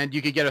know, and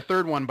you could get a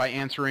third one by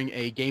answering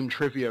a game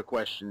trivia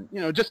question.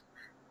 You know, just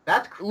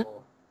That's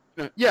cool.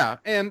 yeah,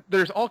 and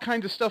there's all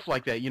kinds of stuff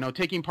like that. You know,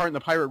 taking part in the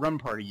pirate run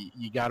party,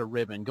 you got a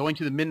ribbon. Going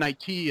to the midnight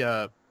tea,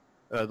 the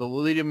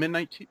Lolita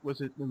midnight tea,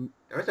 was it?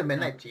 There was a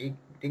midnight tea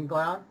thing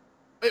going on?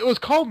 It was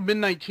called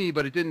midnight tea,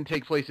 but it didn't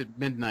take place at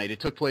midnight. It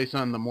took place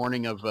on the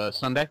morning of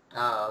Sunday.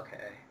 Oh,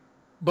 okay.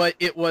 But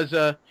it was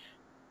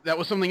that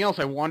was something else.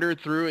 I wandered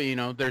through. You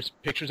know, there's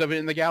pictures of it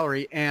in the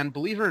gallery, and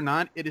believe it or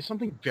not, it is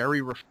something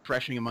very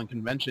refreshing among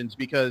conventions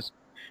because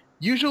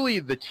usually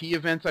the tea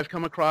events I've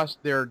come across,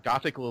 they're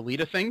Gothic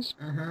Lolita things.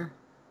 Mm-hmm.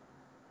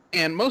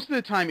 And most of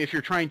the time, if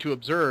you're trying to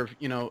observe,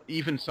 you know,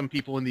 even some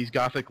people in these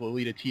Gothic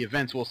Lolita tea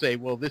events will say,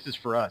 well, this is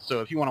for us.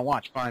 So if you want to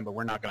watch, fine, but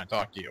we're not going to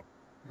talk to you.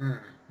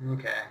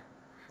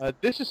 Okay.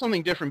 This is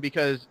something different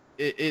because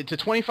it's a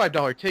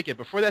 $25 ticket.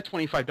 Before that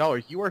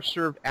 $25, you are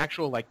served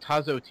actual, like,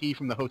 Tazo tea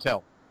from the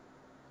hotel.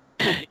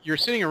 You're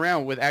sitting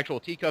around with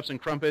actual teacups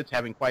and crumpets,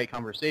 having quiet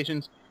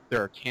conversations.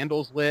 There are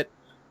candles lit.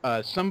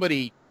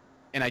 Somebody,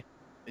 and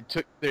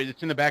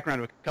it's in the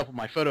background of a couple of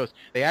my photos,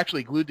 they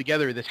actually glued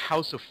together this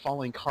house of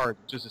falling cards,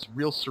 which is this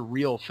real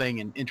surreal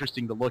thing and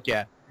interesting to look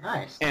at.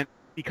 Nice. And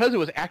because it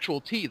was actual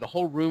tea, the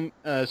whole room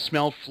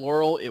smelled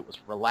floral. It was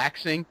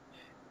relaxing.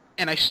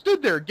 And I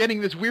stood there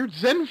getting this weird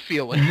Zen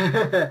feeling.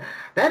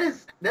 That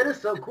is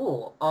so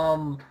cool.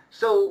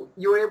 So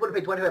you were able to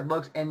pay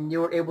 $25 and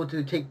you were able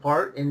to take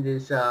part in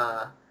this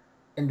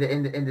in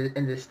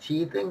this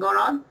tea thing going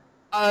on?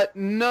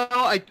 No,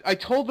 I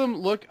told them,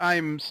 look,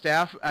 I'm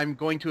staff. I'm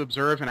going to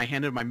observe, and I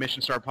handed my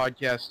Mission Star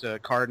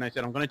podcast card, and I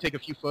said, I'm going to take a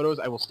few photos.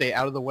 I will stay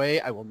out of the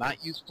way. I will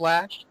not use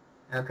flash.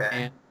 Okay.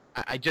 And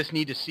I just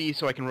need to see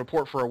so I can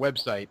report for a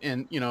website.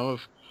 And, you know,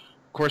 of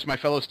course, my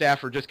fellow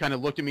staffer just kind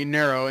of looked at me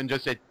narrow and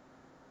just said,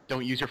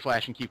 don't use your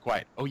flash and keep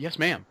quiet. Oh, yes,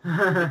 ma'am.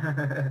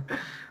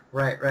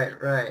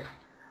 Right.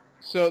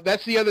 So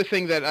that's the other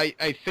thing that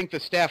I think the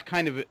staff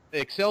kind of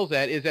excels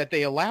at is that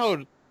they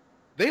allow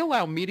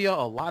media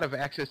a lot of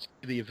access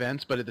to the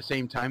events, but at the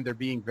same time, they're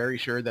being very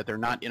sure that they're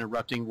not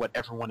interrupting what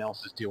everyone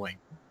else is doing.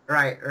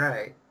 Right.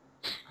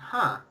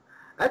 Huh.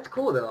 That's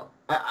cool, though.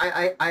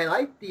 I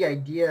like the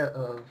idea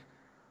of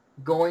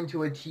going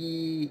to a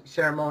tea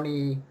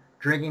ceremony,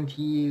 drinking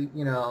tea,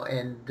 you know,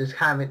 and just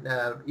kind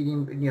of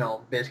eating, you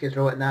know, biscuits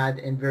or whatnot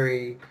in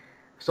very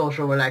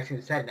social,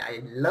 relaxing setting.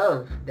 I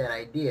love that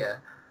idea.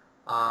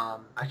 I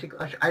need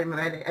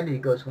to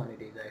go to one of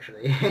these,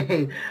 actually.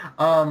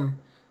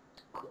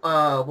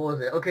 What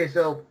was it? Okay,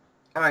 so,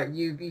 all right,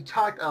 you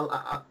talked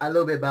a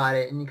little bit about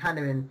it, and you kind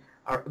of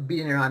are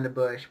beating around the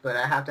bush, but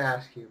I have to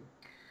ask you,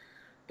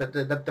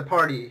 the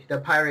party, the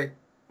pirate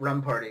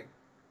rum party.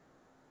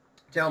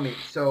 Tell me,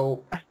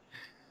 so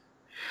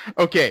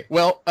Okay,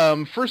 well,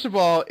 first of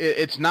all,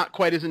 it's not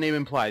quite as the name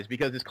implies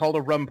because it's called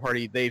a rum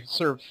party. They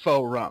serve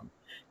faux rum.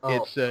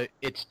 Oh,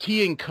 It's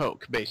tea and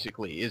Coke,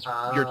 basically, is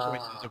your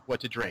choices of what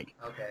to drink.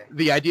 okay.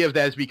 The idea of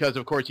that is because,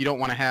 of course, you don't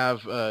want to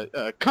have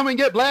a come and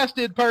get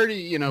blasted party,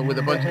 you know, with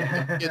a bunch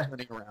of kids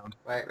running around.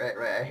 Right.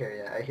 I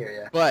hear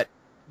you. But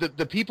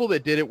the people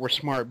that did it were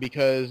smart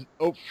because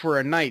for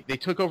a night they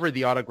took over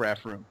the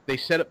autograph room. They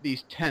set up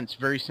these tents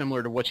very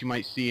similar to what you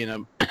might see in a,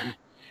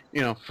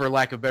 you know, for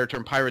lack of a better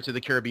term, Pirates of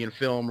the Caribbean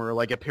film or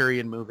like a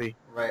period movie.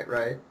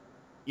 Right.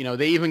 You know,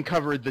 they even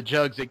covered the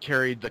jugs that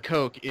carried the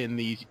Coke in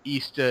these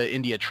East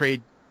India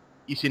Trading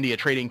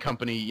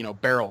Company, you know,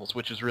 barrels,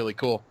 which is really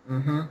cool.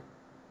 Mm-hmm.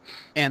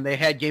 And they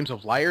had games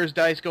of liar's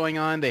dice going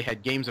on. They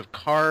had games of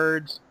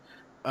cards,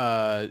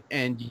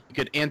 and you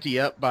could ante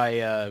up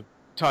by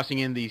tossing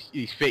in these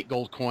fake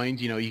gold coins.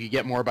 You know, you could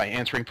get more by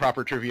answering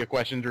proper trivia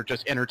questions or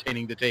just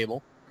entertaining the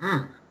table.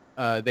 Mm.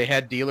 They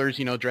had dealers,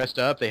 you know, dressed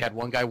up. They had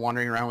one guy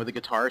wandering around with a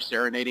guitar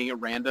serenading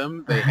at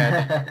random. They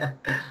had,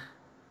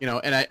 you know,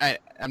 and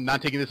I'm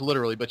not taking this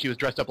literally, but she was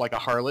dressed up like a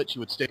harlot. She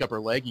would stick up her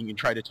leg. You can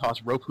try to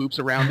toss rope hoops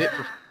around it.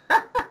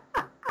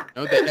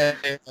 You know,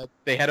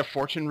 they had a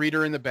fortune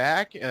reader in the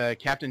back.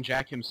 Captain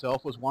Jack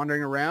himself was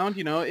wandering around.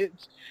 You know, it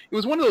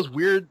was one of those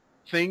weird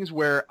things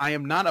where I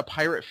am not a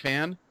pirate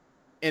fan,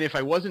 and if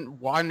I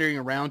wasn't wandering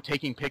around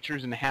taking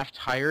pictures and half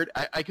tired,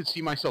 I could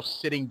see myself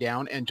sitting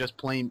down and just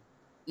plain,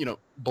 you know,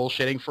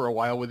 bullshitting for a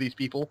while with these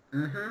people.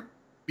 Mm-hmm.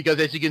 Because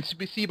as you can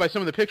see by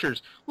some of the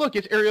pictures, look,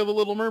 it's Ariel the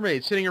Little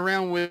Mermaid sitting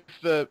around with,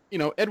 you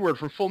know, Edward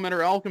from Full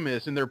Metal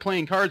Alchemist, and they're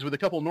playing cards with a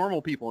couple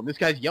normal people, and this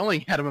guy's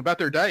yelling at them about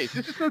their dice.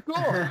 This is so cool.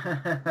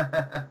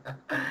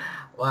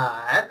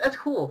 Wow, that's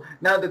cool.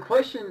 Now the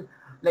question,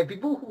 like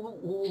people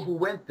who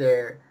went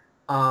there,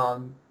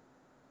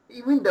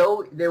 even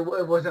though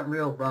it wasn't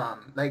real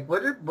rum, like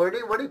were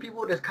they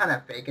people just kind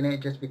of faking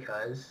it just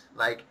because,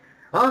 like,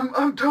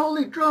 I'm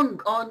totally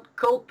drunk on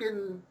Coke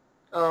and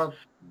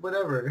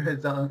whatever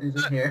is in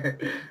here.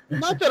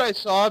 Not that I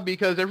saw,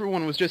 because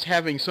everyone was just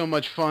having so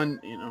much fun,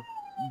 you know,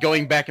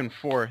 going back and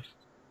forth.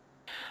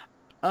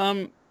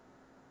 You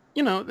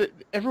know,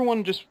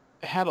 everyone just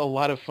had a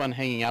lot of fun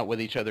hanging out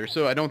with each other,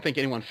 so I don't think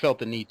anyone felt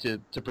the need to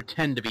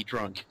pretend to be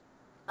drunk.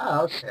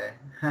 Oh, okay.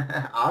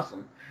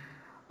 Awesome.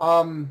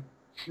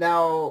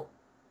 Now,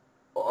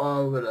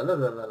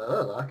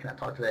 I cannot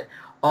talk today.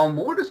 What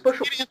were the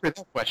special? I can't answer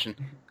that question.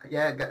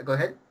 Yeah, go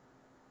ahead.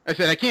 I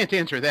said I can't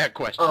answer that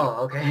question.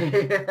 Oh,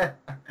 okay.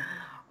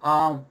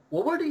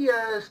 What were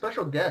the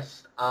special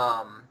guests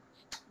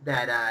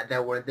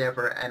that were there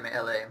for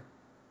Anime LA?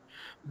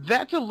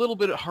 That's a little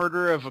bit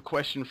harder of a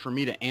question for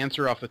me to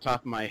answer off the top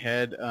of my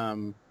head.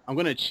 I'm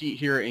going to cheat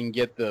here and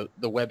get the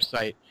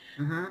website.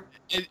 Mm-hmm.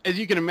 As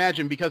you can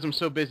imagine, because I'm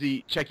so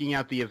busy checking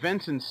out the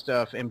events and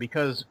stuff, and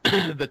because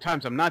the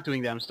times I'm not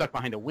doing that, I'm stuck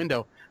behind a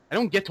window, I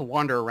don't get to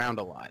wander around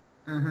a lot.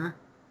 Mm-hmm.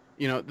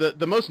 You know,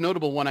 the most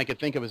notable one I could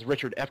think of is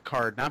Richard F.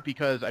 Card, not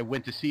because I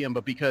went to see him,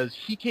 but because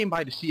he came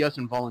by to see us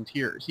in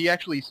volunteers. He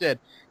actually said,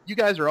 you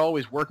guys are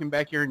always working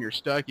back here and you're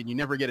stuck and you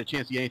never get a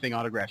chance to get anything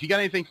autographed. You got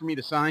anything for me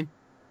to sign?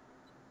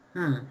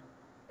 And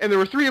there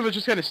were three of us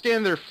just kind of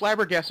standing there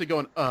flabbergasted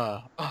going,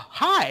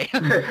 hi.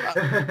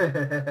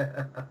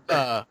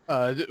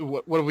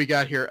 What have we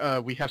got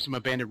here? We have some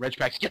abandoned reg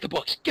packs. Get the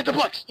books! Get the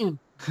books! And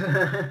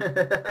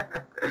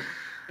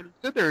he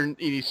stood there and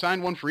he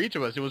signed one for each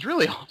of us. It was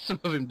really awesome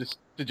of him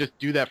to just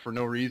do that for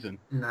no reason.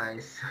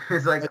 Nice.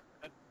 It's like...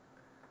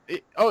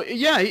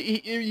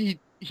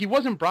 He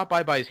wasn't brought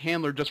by his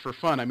handler just for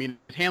fun. I mean,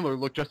 his handler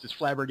looked just as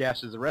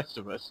flabbergasted as the rest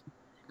of us.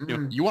 You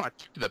know, you want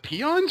to talk to the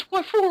peons?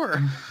 What for?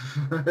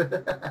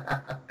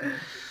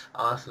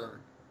 Awesome.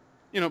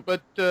 You know,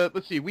 but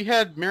let's see. We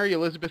had Mary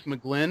Elizabeth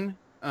McGlynn.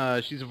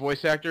 She's a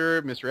voice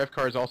actor. Mr. F.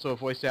 Carr is also a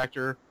voice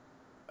actor.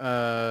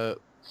 Let's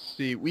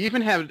see. We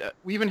even had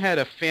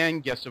a fan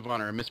guest of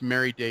honor, Miss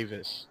Mary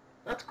Davis.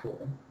 That's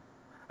cool.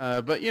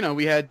 But you know,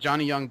 we had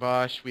Johnny Young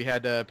Bosch. We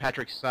had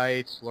Patrick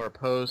Seitz, Laura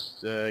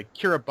Post,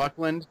 Kira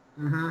Buckland.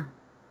 Mm-hmm.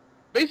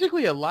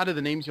 Basically, a lot of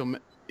the names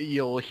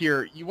you'll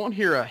hear, you won't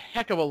hear a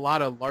heck of a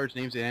lot of large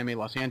names in Anime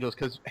Los Angeles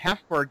because half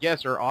of our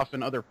guests are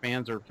often other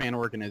fans or fan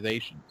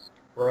organizations.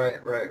 Right.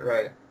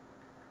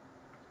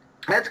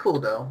 That's cool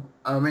though.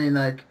 Again,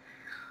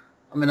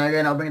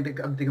 I'll bring it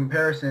to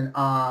comparison.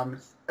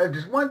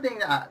 Just one thing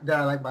that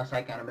I like about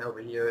Psych Anime over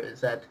here is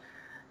that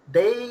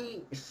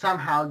they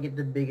somehow get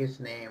the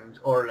biggest names,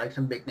 or like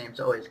some big names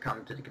always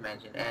come to the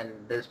convention. And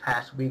this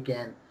past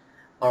weekend,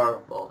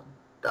 or well,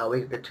 a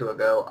week or two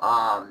ago,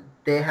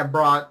 they have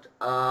brought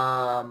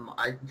the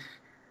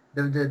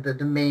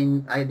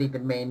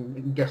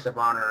main guest of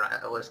honor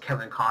was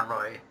Kevin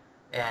Conroy,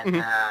 and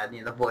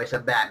the voice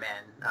of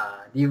Batman,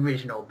 the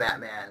original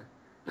Batman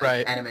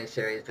anime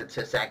series to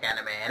SAC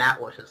Anime, and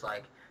that was just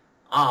like,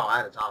 oh,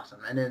 that is awesome.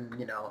 And then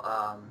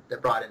they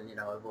brought in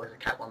the voice of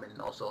Catwoman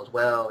also as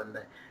well, and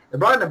they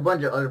brought in a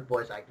bunch of other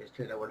voice actors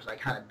too that were just like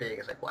kind of big.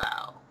 It's like,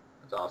 wow.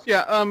 Awesome.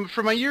 Yeah,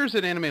 for my years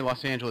at Anime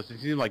Los Angeles, it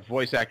seems like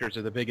voice actors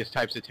are the biggest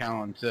types of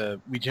talent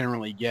we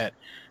generally get.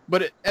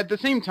 But at the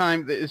same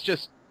time, it's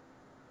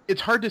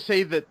it's hard to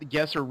say that the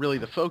guests are really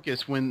the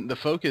focus when the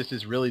focus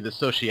is really the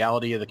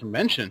sociality of the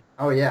convention.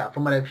 Oh yeah,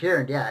 from what I've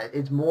heard, yeah,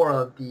 it's more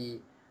of the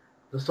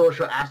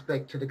social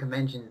aspect to the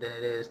convention than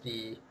it is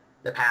the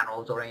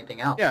panels or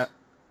anything else. Yeah,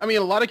 I mean,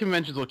 a lot of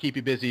conventions will keep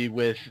you busy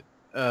with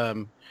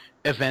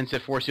events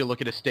that force you to look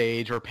at a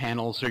stage or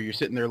panels, or you're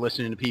sitting there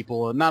listening to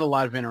people, and not a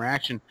lot of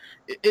interaction.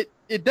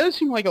 It does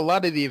seem like a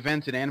lot of the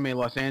events at Anime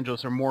Los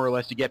Angeles are more or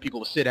less to get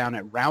people to sit down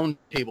at round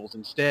tables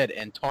instead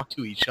and talk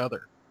to each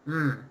other.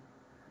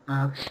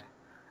 Okay.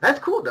 That's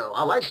cool though.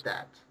 I like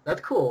that.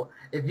 That's cool.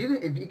 If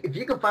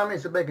you can find me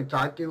somebody can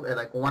talk to at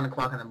like 1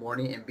 o'clock in the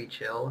morning and be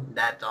chill,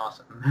 that's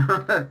awesome.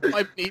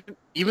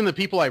 Even the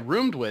people I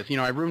roomed with,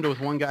 I roomed with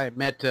one guy I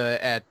met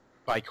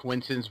by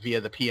coincidence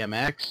via the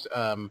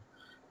PMX.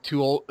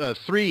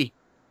 Three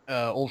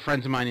old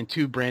friends of mine and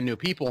 2 brand new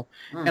people,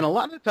 and a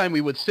lot of the time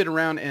we would sit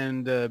around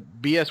and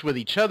BS with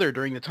each other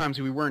during the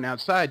times we weren't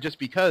outside, just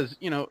because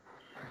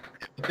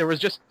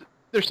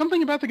there's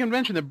something about the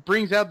convention that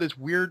brings out this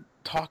weird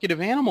talkative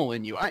animal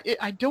in you.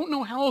 I don't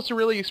know how else to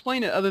really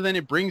explain it other than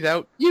it brings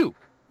out you.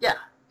 Yeah,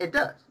 it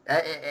does.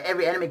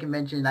 Every anime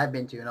convention I've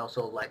been to, and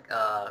also like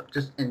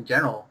just in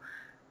general,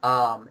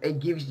 it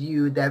gives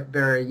you that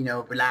very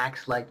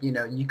relaxed, like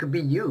you could be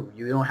you.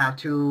 You don't have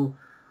to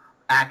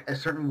act a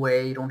certain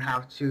way. You don't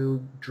have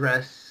to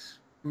dress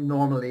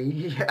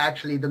normally.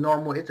 Actually, the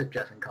normal is a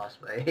dress and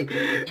cosplay.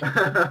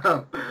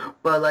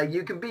 But like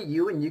you can be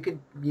you, and you could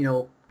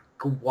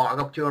could walk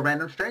up to a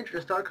random stranger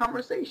and start a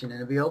conversation, and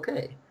it'll be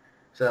okay.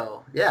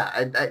 So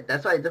yeah,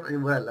 that's why definitely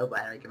what I love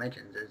about anime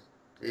conventions is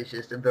it's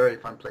just a very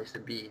fun place to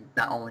be.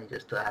 Not only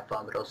just to have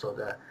fun, but also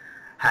to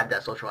have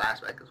that social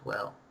aspect as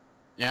well.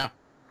 Yeah.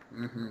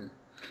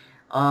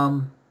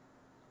 I'm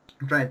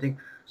trying to think.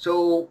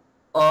 So.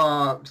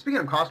 Speaking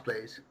of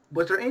cosplays,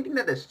 was there anything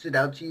that stood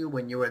out to you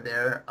when you were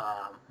there,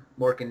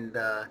 working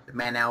the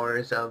man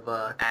hours of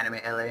Anime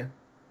LA?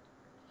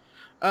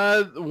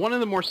 One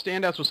of the more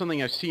standouts was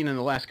something I've seen in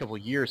the last couple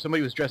of years.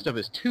 Somebody was dressed up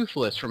as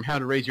Toothless from How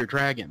to Raise Your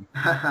Dragon.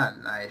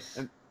 Nice.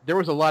 And there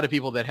was a lot of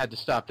people that had to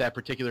stop that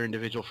particular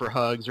individual for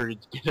hugs or to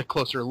get a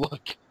closer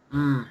look.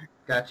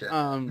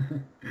 Gotcha.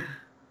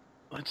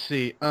 Let's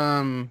see.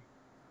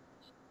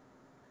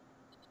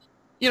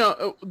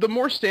 The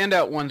more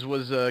standout ones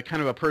was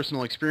kind of a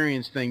personal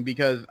experience thing,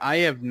 because I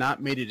have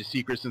not made it a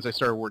secret since I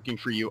started working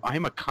for you. I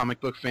am a comic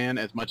book fan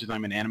as much as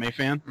I'm an anime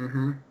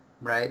fan.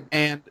 Right.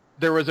 And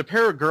there was a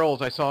pair of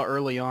girls I saw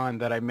early on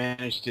that I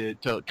managed to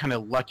kind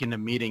of luck into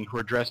meeting, who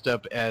were dressed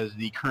up as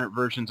the current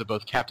versions of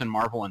both Captain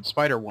Marvel and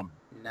Spider-Woman.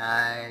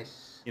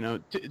 Nice.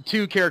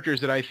 2 characters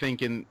that I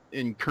think in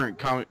current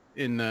current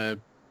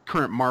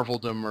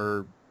Marveldom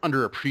are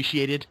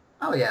underappreciated.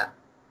 Oh yeah.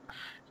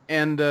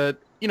 And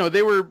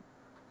they were.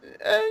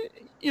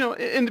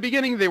 In the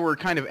beginning they were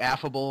kind of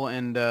affable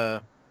and,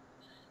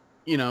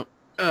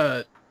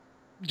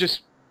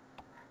 just,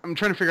 I'm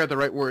trying to figure out the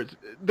right words.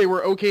 They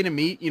were okay to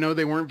meet,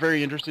 they weren't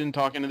very interested in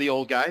talking to the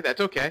old guy.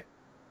 That's okay.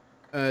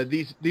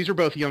 These are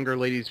both younger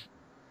ladies,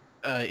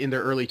 in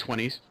their early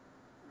 20s.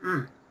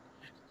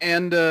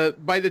 And,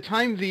 by the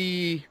time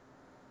the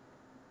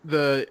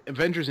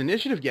Avengers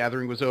Initiative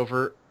gathering was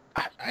over,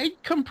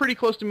 I'd come pretty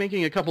close to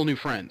making a couple new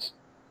friends.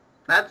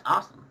 That's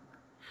awesome.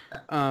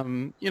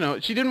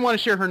 She didn't want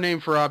to share her name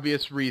for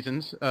obvious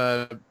reasons,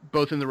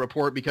 both in the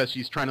report because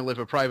she's trying to live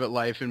a private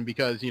life and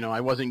because,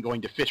 I wasn't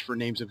going to fish for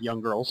names of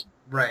young girls.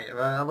 Right.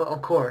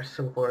 Of course,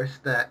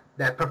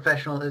 that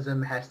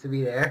professionalism has to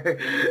be there.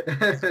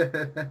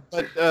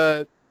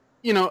 But,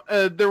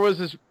 there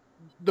was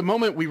the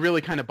moment we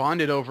really kind of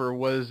bonded over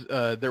was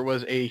there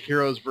was a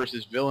heroes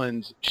versus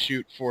villains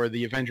shoot for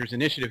the Avengers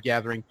Initiative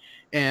gathering.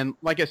 And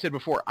like I said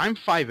before, I'm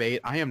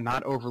 5'8". I am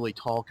not overly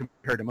tall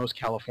compared to most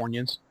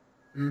Californians.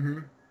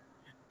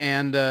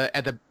 And I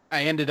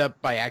ended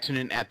up by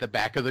accident at the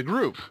back of the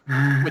group.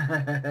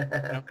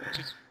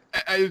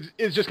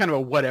 It's just kind of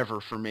a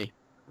whatever for me.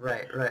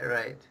 Right.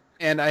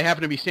 And I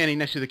happened to be standing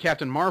next to the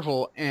Captain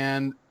Marvel,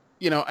 and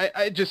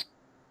I just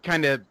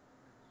kind of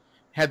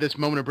had this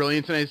moment of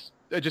brilliance, and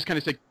I just kind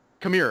of said,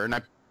 "Come here," and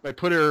I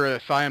put her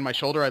thigh on my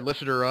shoulder. I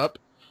lifted her up.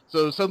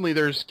 So suddenly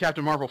there's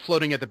Captain Marvel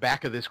floating at the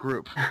back of this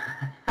group.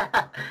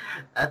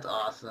 That's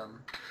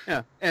awesome.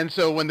 Yeah, and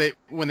so when they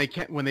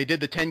did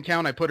the 10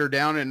 count, I put her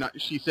down, and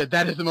she said,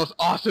 "That is the most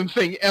awesome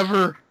thing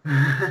ever."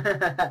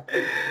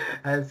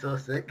 That's so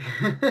sick.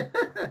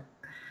 And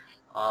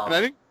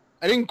I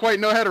didn't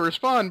quite know how to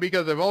respond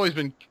because I've always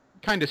been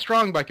kind of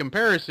strong by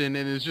comparison,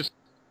 and it's just,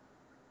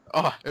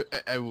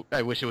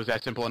 I wish it was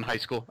that simple in high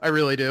school. I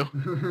really do.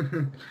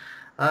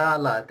 A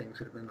lot of things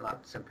would have been a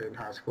lot simpler in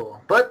high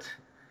school, but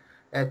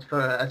that's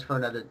for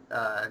another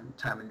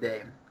time and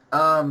day.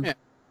 Yeah.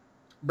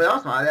 But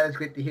also, that's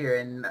great to hear,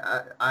 and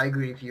I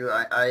agree with you.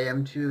 I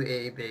am too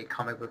a big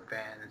comic book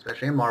fan,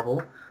 especially in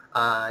Marvel.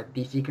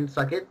 DC can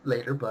suck it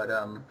later, but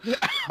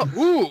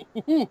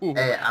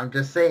hey, I'm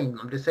just saying,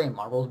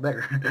 Marvel's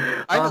better.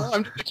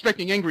 I'm just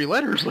expecting angry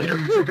letters later.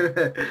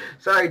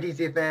 Sorry,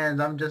 DC fans,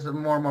 I'm just a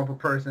more Marvel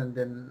person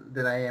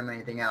than I am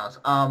anything else.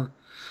 What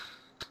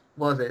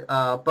was it?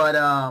 But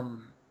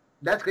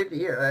that's great to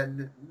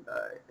hear.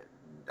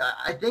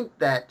 I think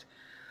that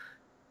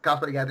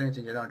cosplay gatherings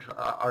in general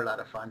are a lot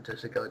of fun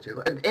to go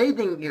to. And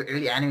anything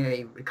really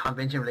anime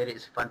convention related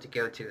is fun to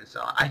go to.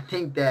 So I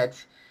think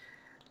that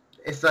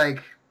it's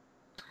like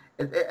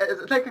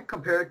it's like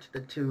compared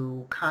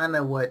to kind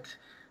of what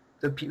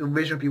the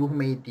original people who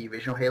made the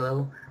original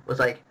Halo was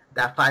like,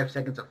 that 5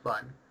 seconds of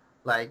fun.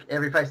 Like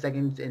every 5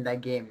 seconds in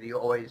that game, you're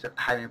always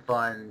having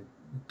fun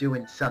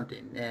doing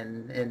something.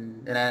 And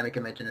in an anime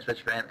convention,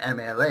 especially for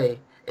Anime LA,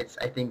 it's,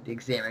 I think, the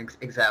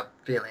exact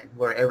feeling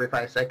where every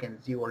 5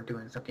 seconds you are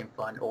doing something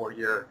fun or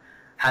you're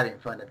having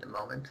fun at the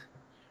moment.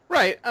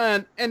 Right,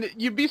 and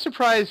you'd be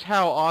surprised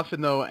how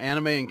often, though,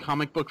 anime and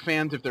comic book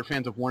fans, if they're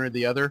fans of one or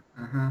the other,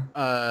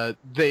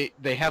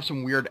 they have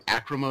some weird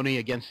acrimony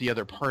against the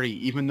other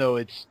party, even though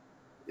it's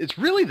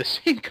really the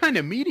same kind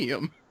of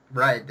medium.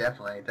 Right,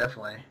 definitely.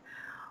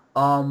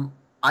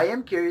 I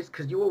am curious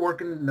because you were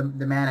working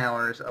the man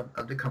hours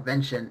of the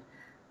convention.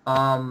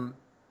 Now,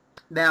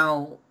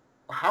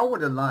 how were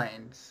the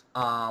lines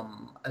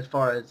as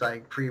far as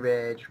like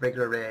pre-reg,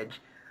 regular reg?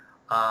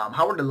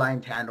 How were the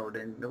lines handled?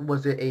 And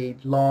was it a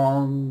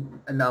long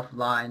enough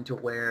line to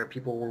where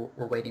people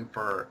were waiting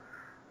for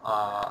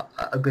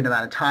a good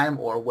amount of time,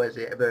 or was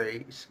it a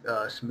very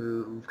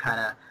smooth kind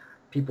of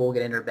people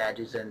getting their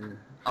badges and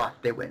off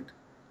they went?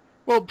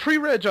 Well,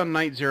 pre-reg on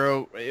Night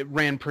Zero, it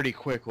ran pretty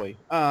quickly.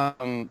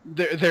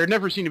 There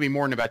never seemed to be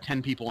more than about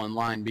 10 people in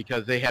line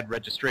because they had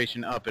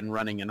registration up and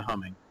running and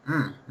humming.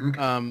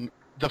 Okay.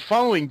 The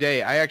following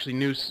day, I actually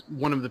knew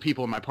one of the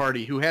people in my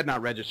party who had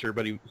not registered,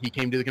 but he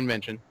came to the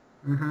convention.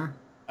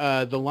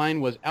 The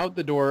line was out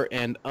the door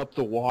and up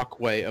the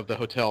walkway of the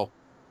hotel.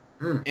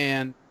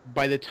 And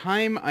by the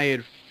time I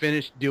had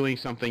finished doing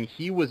something,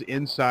 he was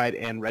inside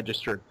and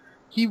registered.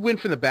 He went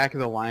from the back of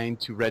the line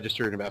to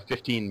register in about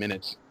 15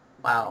 minutes.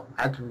 Wow,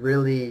 that's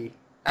pretty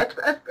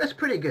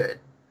good.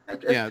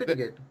 That's pretty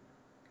good.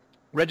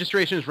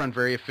 Registrations run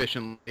very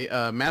efficiently.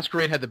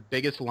 Masquerade had the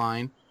biggest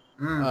line.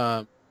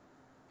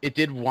 It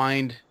did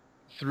wind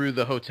through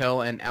the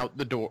hotel and out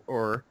the door,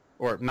 or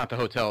not the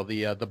hotel,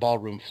 the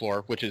ballroom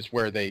floor, which is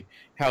where they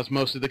house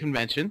most of the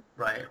convention.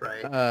 Right.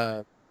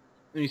 Let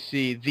me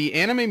see. The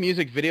anime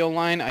music video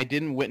line, I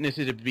didn't witness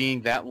it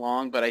being that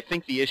long, but I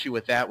think the issue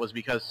with that was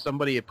because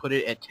somebody had put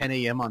it at 10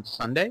 a.m. on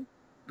Sunday.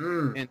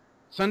 And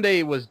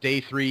Sunday was day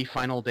 3,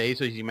 final day,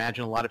 so as you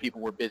imagine, a lot of people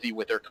were busy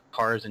with their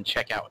cars and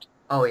checkout.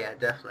 Oh, yeah,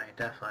 definitely.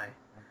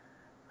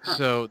 Huh.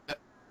 So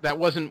that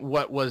wasn't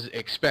what was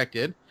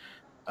expected.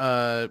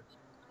 Other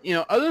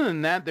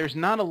than that, there's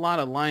not a lot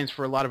of lines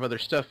for a lot of other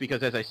stuff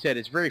because, as I said,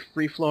 it's very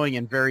free-flowing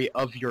and very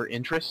of your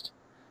interest.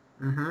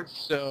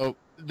 So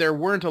there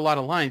weren't a lot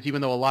of lines, even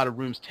though a lot of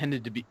rooms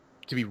tended to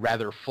be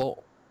rather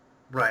full.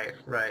 Right.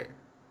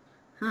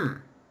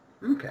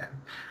 Okay.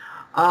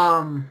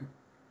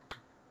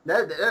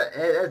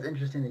 That's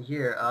interesting to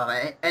hear,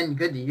 and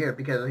good to hear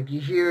because like you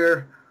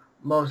hear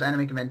most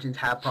anime conventions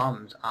have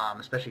problems,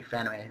 especially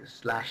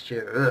Fanime last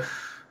year.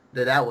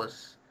 That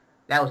was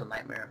a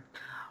nightmare.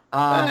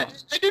 I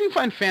didn't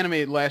find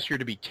Fanime last year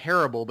to be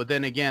terrible, but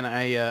then again,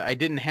 I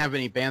didn't have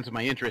any bands of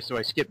my interest, so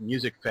I skipped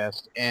Music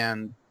Fest.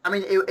 And I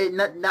mean, it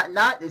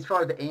not as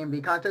far as the A and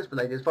B contest, but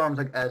like as far as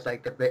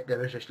the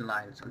registration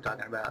lines I'm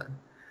talking about.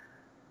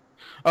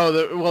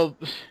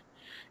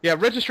 Yeah,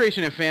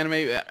 registration in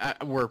Fanime,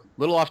 we're a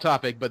little off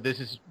topic, but this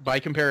is, by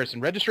comparison,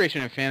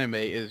 registration in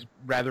Fanime is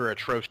rather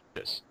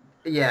atrocious.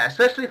 Yeah,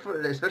 especially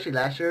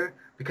last year,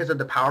 because of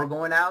the power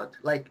going out,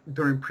 like,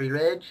 during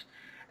pre-reg,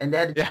 and they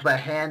had to do it by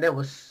hand. That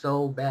was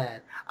so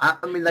bad.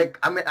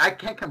 I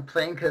can't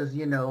complain because,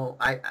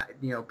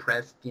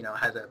 press,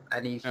 has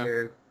an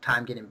easier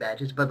time getting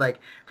badges, but, like,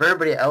 for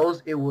everybody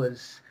else, it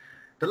was...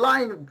 The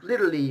line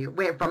literally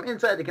went from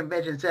inside the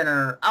convention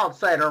center,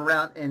 outside,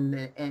 around, and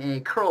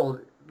it curled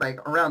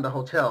like around the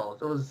hotel.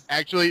 It was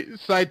actually,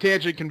 side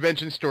tangent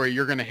convention story.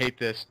 You're gonna hate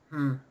this.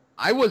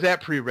 I was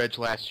at pre-reg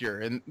last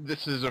year, and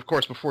this is, of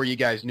course, before you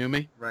guys knew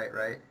me.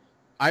 Right.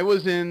 I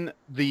was in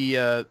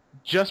the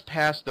just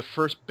past the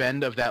first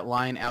bend of that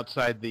line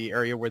outside the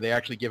area where they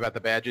actually give out the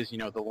badges.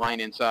 The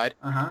line inside.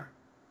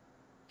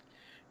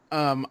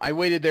 I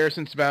waited there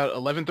since about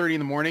 11:30 in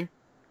the morning.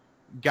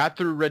 Got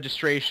through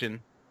registration.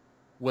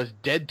 Was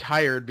dead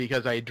tired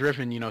because I had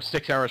driven,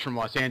 6 hours from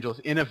Los Angeles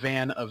in a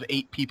van of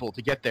 8 people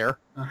to get there.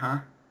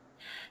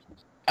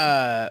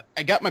 I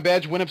got my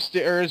badge, went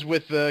upstairs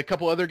with a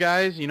couple other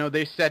guys.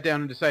 They sat down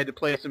and decided to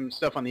play some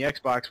stuff on the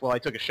Xbox while I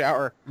took a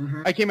shower.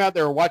 I came out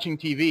there watching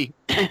TV,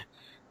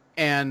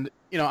 and,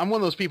 I'm one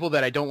of those people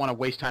that I don't want to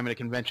waste time at a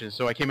convention,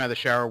 so I came out of the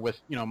shower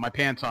with, my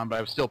pants on, but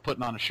I was still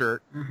putting on a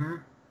shirt.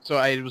 So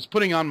I was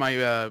putting on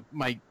my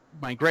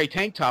my gray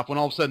tank top when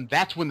all of a sudden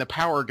that's when the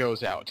power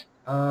goes out.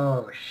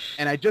 Oh, shit.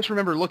 And I just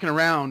remember looking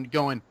around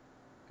going,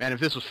 man, if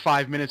this was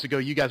 5 minutes ago,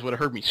 you guys would have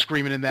heard me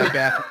screaming in that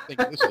bathroom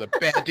thinking this was a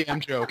bad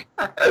damn joke.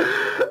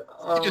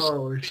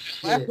 Oh,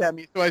 just laughed at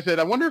me. So I said,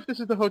 I wonder if this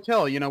is the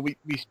hotel. We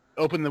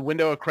opened the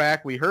window a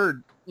crack. We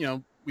heard,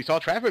 we saw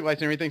traffic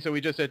lights and everything, so we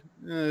just said,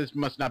 this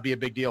must not be a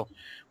big deal.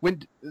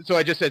 So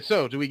I just said,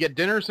 so do we get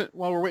dinner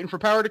while we're waiting for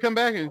power to come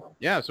back? And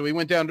yeah, so we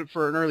went down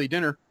for an early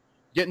dinner.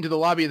 get into the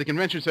lobby of the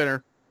convention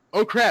center.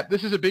 Oh crap,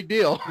 this is a big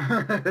deal.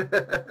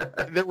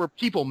 There were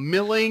people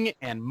milling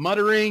and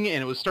muttering,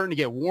 and it was starting to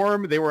get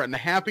warm. They were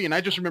unhappy, and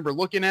I just remember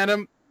looking at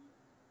them,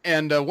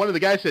 and one of the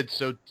guys said,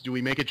 "So do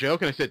we make a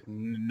joke?" And I said,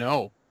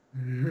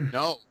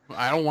 No,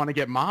 I don't want to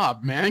get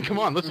mobbed, man. Come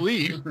on, let's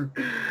leave.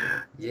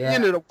 Yeah. We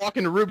ended up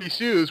walking to Ruby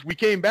Sue's. We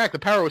came back. The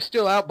power was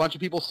still out. A bunch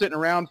of people sitting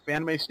around.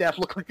 Fanime staff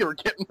looked like they were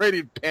getting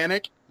ready to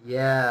panic.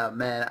 Yeah,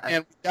 man.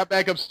 And we got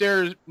back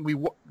upstairs. We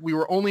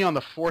were only on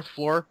the 4th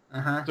floor,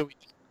 so we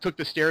took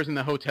the stairs in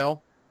the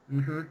hotel.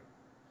 Mm-hmm.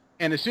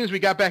 And as soon as we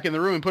got back in the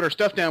room and put our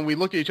stuff down, we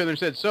looked at each other and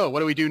said, "So, what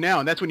do we do now?"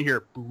 And that's when you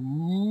hear,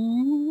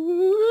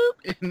 boop,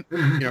 and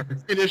the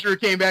conditioner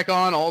came back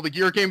on, all the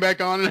gear came back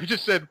on, and I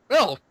just said,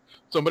 "Well,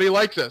 somebody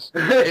likes us."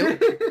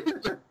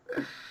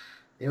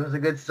 It was a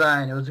good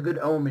sign. It was a good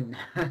omen.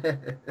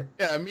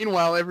 Yeah,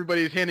 meanwhile,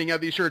 everybody's handing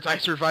out these shirts, "I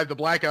survived the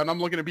blackout," and I'm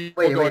looking at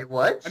people Wait,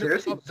 what?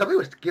 Seriously? Somebody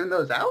was giving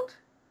those out?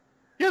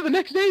 Yeah, the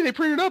next day they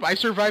printed up, "I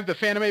survived the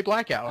Fanime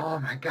blackout." Oh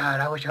my god,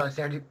 I wish I was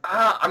there.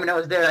 I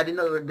was there. I didn't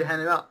know they were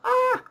handing them out.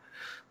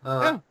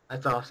 Yeah.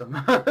 That's awesome.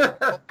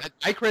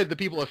 I credit the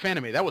people at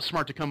Fanime. That was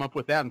smart to come up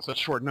with that in such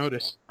short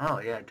notice. Oh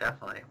yeah,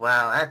 definitely.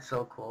 Wow, that's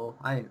so cool.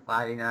 I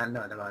did not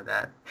know about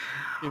that.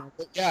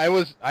 Yeah, I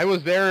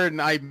was there,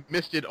 and I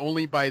missed it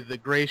only by the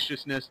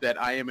graciousness that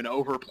I am an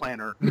over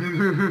planner.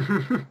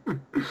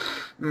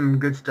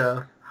 Good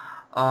stuff.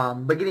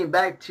 But getting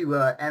back to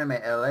Anime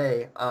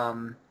LA,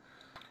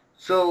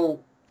 so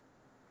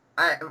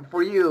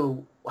for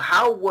you,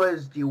 how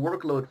was the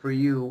workload for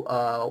you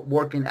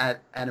working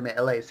at Anime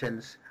LA,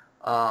 since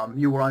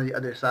you were on the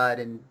other side,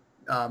 and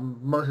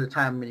most of the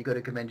time when you go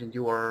to conventions,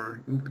 you are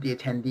the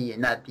attendee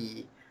and not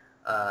the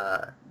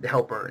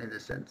helper in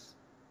this sense?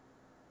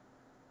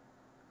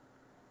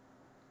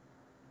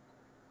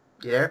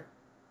 You there?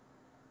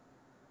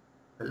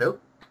 Hello?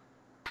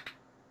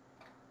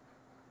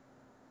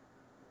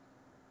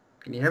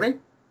 Can you hear me?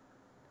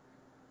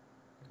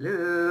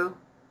 Hello?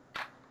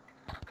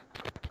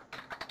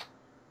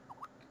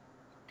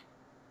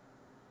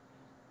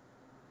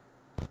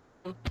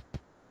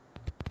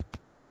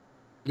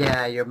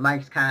 Yeah, your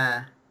mic's kind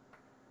of...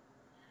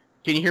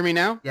 Can you hear me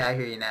now? Yeah, I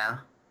hear you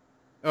now.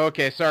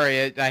 Okay,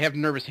 sorry. I have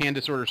nervous hand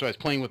disorder, so I was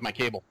playing with my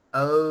cable.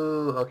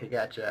 Oh, okay,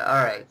 gotcha.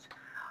 All right.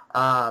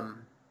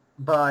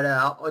 But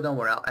don't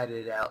worry, I'll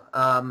edit it out.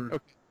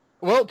 Okay.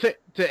 Well,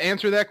 to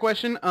answer that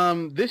question,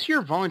 this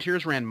year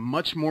volunteers ran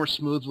much more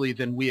smoothly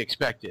than we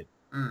expected,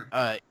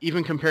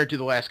 even compared to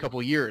the last couple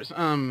of years.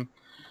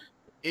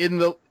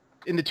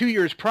 In the 2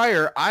 years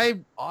prior,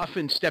 I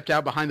often stepped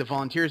out behind the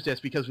volunteers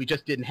desk because we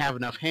just didn't have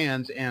enough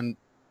hands. And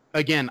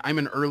again, I'm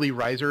an early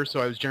riser,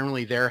 so I was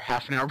generally there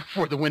half an hour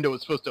before the window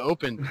was supposed to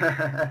open.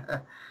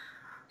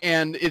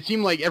 And it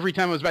seemed like every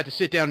time I was about to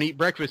sit down and eat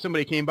breakfast,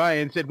 somebody came by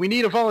and said, "We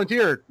need a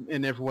volunteer."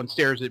 And everyone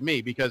stares at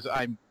me because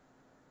I'm,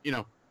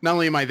 not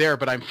only am I there,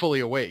 but I'm fully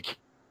awake.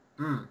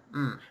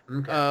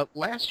 Okay.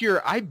 Last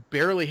year, I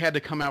barely had to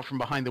come out from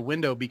behind the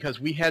window because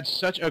we had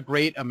such a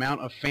great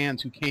amount of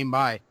fans who came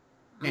by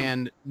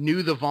and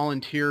knew the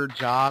volunteer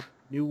job,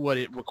 knew what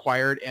it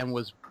required, and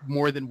was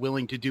more than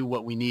willing to do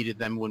what we needed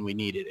them when we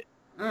needed it.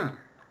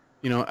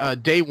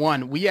 Day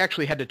one, we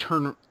actually had to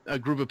turn a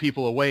group of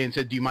people away and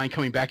said, "Do you mind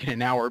coming back in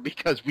an hour?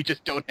 Because we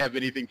just don't have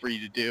anything for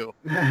you to do."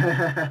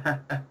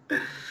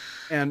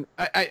 And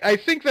I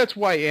think that's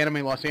why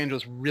Anime Los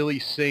Angeles really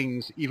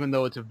sings, even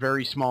though it's a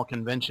very small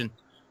convention.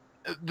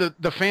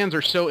 The fans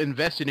are so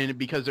invested in it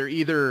because they're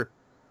either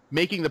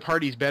making the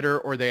parties better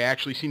or they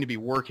actually seem to be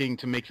working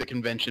to make the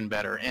convention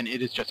better, and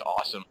it is just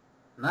awesome.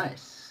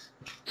 Nice.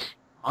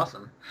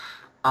 Awesome.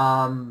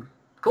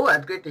 Cool,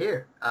 that's great to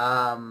hear.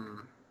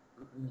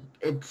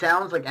 It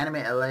sounds like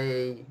Anime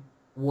LA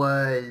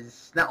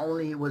was, not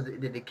only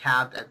did it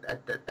cap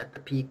at the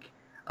peak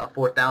of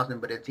 4,000,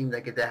 but it seems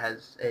like it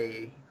has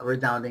a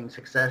resounding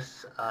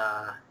success.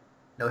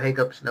 No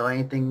hiccups, no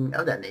anything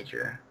of that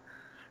nature.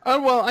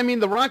 Well, I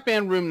mean, the Rock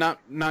Band room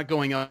not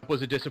going up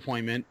was a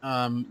disappointment.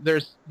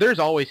 There's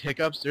always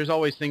hiccups. There's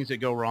always things that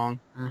go wrong.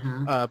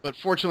 But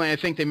fortunately, I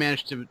think they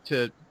managed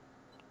to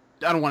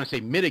I don't want to say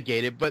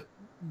mitigate it, but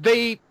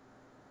they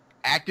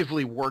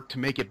actively work to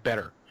make it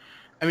better.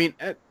 I mean,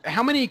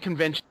 how many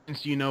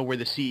conventions do you know where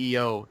the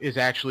CEO is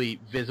actually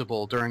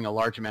visible during a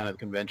large amount of the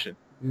convention?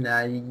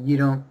 No, you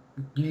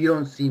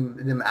don't see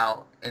them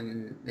out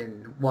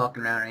and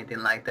walking around or anything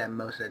like that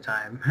most of the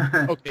time.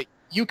 Okay,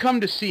 you come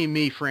to see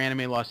me for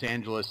Anime Los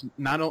Angeles.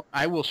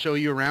 I will show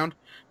you around.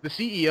 The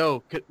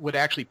CEO would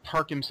actually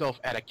park himself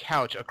at a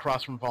couch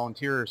across from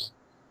volunteers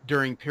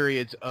during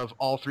periods of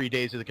all 3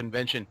 days of the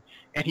convention,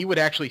 and he would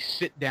actually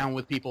sit down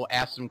with people,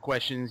 ask them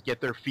questions, get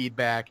their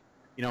feedback,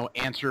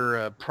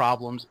 answer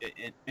problems,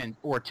 and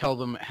or tell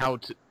them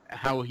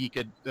how he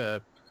could,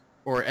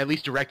 or at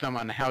least direct them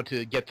on how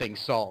to get things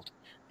solved.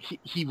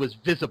 He was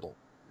visible.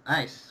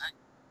 Nice.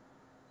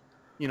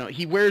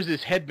 He wears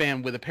this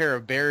headband with a pair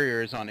of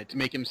barriers on it to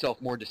make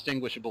himself more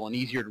distinguishable and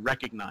easier to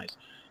recognize.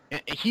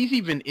 And he's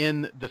even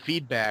in the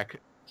feedback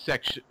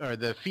section, or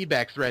the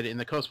feedback thread in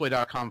the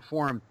cosplay.com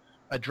forum,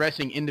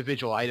 addressing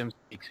individual items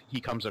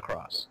he comes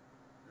across.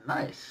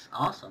 Nice.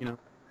 Awesome. You know,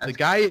 the That's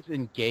guy is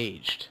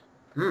engaged.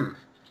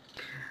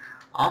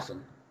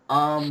 awesome.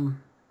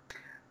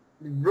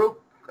 Real,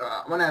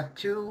 I'm gonna ask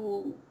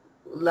two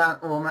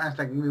last. Well, I'm gonna ask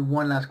like maybe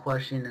one last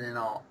question, and then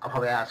I'll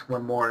probably ask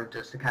one more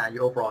just to kind of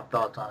your overall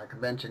thoughts on the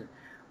convention.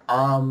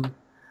 Um,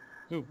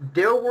 Ooh.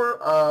 there were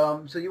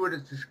so you were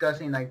just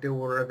discussing like there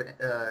were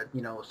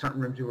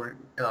certain rooms you weren't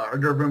or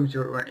there were rooms you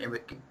weren't in.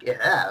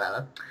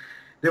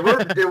 There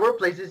were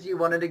places you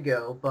wanted to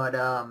go, but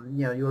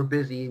you were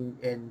busy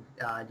and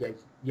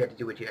you had to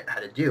do what you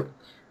had to do.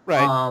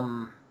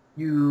 Right.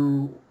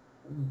 You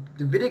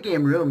the video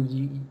game room.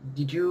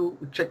 Did you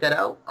check that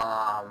out?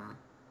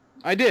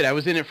 I did. I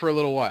was in it for a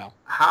little while.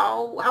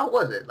 How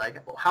was it?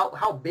 Like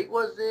how big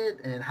was it,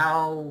 and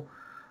how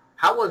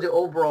was the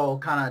overall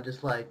kind of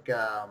just like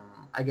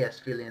I guess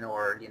feeling,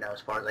 or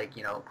as far as like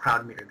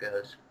crowd meter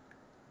goes?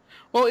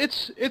 Well,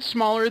 it's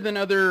smaller than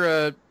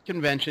other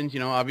conventions.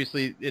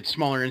 Obviously it's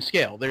smaller in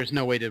scale. There's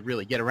no way to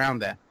really get around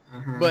that.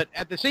 Mm-hmm. But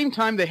at the same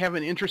time, they have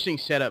an interesting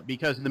setup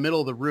because in the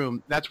middle of the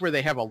room, that's where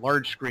they have a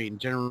large screen,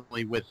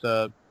 generally with,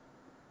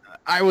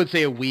 I would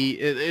say a Wii.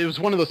 It was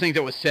one of those things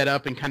that was set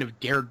up and kind of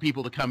dared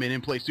people to come in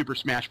and play Super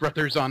Smash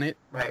Brothers on it.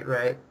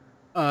 Right.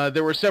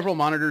 There were several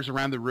monitors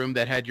around the room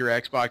that had your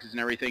Xboxes and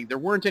everything. There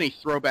weren't any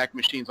throwback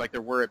machines like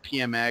there were at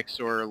PMX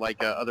or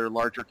like other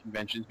larger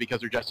conventions because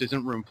there just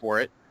isn't room for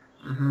it.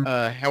 Mm-hmm.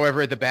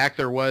 However, at the back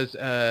there was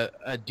a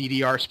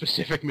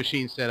DDR-specific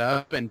machine set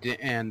up and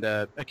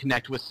a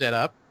Kinect was set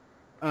up.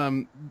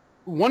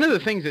 One of the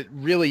things that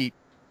really,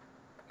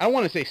 I don't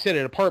want to say set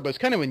it apart, but it's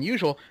kind of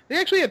unusual, they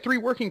actually had 3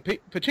 working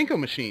pachinko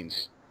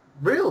machines.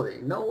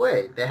 Really? No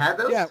way. They had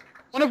those? Yeah.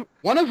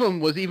 One of them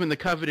was even the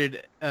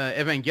coveted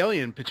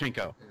Evangelion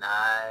pachinko.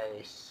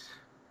 Nice.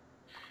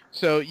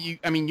 So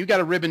you got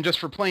a ribbon just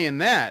for playing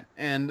that,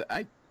 and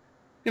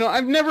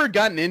I've never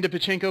gotten into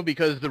pachinko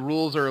because the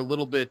rules are a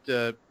little bit,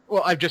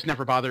 I've just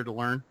never bothered to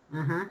learn.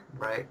 Mm-hmm.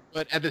 Right.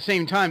 But at the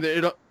same time,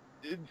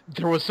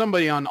 there was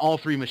somebody on all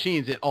 3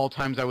 machines at all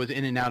times I was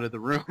in and out of the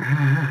room.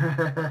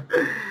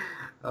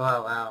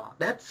 Oh, wow.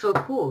 That's so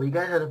cool. You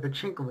guys had a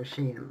pachinko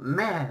machine.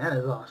 Man, that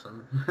is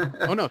awesome.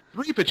 Oh, no,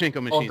 3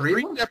 pachinko machines. Oh,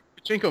 3 separate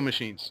pachinko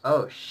machines.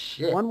 Oh,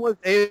 shit. One was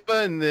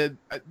Ava, and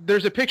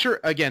there's a picture,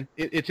 again,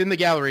 it's in the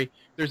gallery.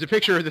 There's a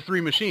picture of the 3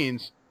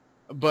 machines,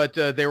 but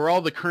they were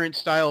all the current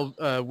style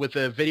with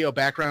a video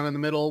background in the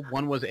middle.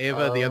 One was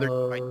Ava, the other,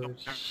 I don't remember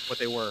what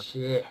they were.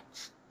 Shit.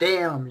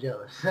 Damn, I'm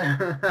jealous.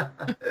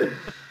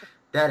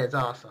 That is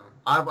awesome.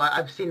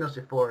 I've seen those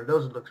before.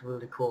 Those look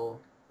really cool.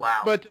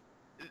 Wow. But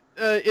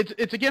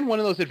it's again one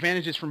of those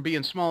advantages from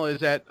being small is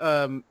that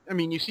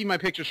you see my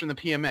pictures from the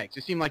PMX.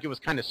 It seemed like it was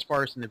kind of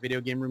sparse in the video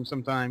game room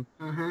sometime.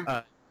 Mm-hmm.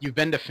 You've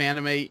been to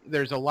Fanime.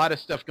 There's a lot of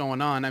stuff going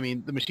on.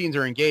 The machines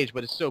are engaged,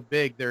 but it's so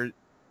big. The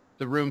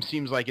room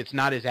seems like it's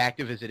not as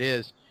active as it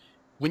is.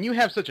 When you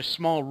have such a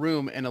small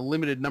room and a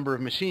limited number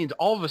of machines,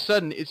 all of a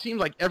sudden it seems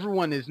like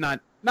everyone is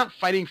not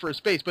fighting for a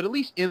space, but at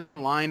least in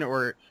line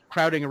or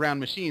crowding around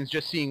machines,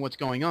 just seeing what's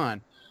going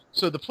on.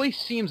 So the place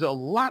seems a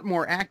lot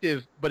more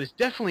active, but it's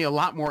definitely a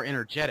lot more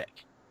energetic.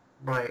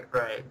 Right.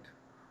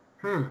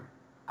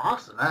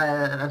 Awesome.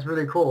 That's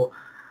really cool.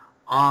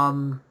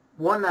 One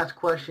last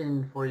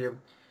question for you.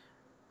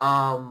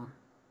 As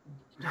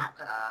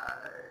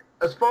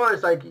far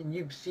as like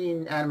you've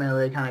seen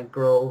anime kind of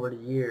grow over the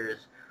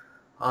years,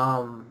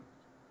 when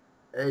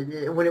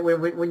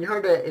you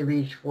heard that it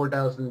reached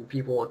 4,000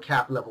 people at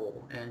cap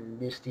level, and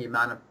just the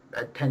amount of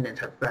attendance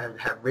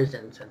have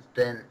risen since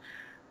then,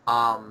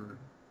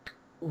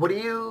 what do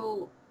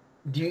you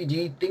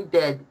think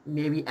that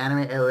maybe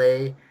Anime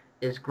LA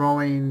is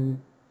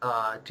growing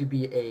to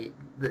be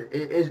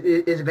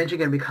is eventually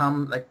going to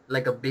become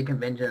like a big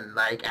convention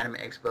like Anime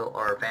Expo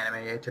or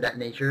Fanime to that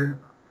nature?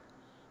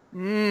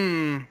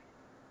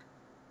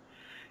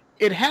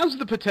 It has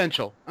the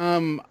potential.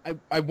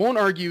 I won't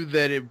argue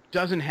that it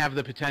doesn't have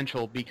the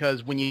potential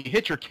because when you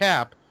hit your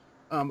cap,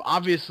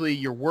 obviously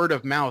your word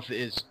of mouth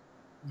is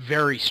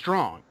very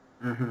strong.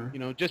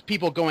 Mm-hmm. Just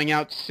people going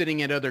out,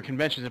 sitting at other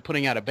conventions and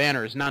putting out a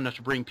banner is not enough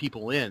to bring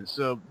people in.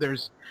 So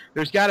there's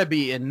got to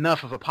be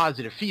enough of a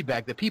positive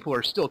feedback that people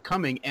are still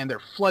coming and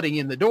they're flooding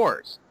in the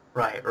doors.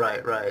 Right.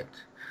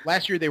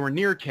 Last year they were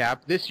near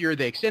cap. This year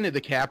they extended the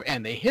cap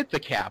and they hit the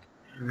cap.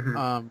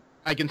 Mm-hmm.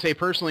 I can say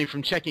personally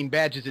from checking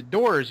badges at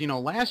doors,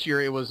 last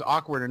year it was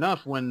awkward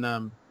enough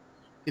when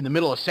in the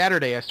middle of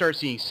Saturday I start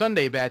seeing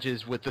Sunday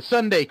badges with the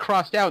Sunday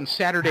crossed out and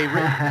Saturday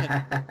written in.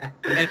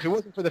 And if it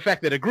wasn't for the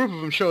fact that a group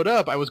of them showed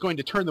up, I was going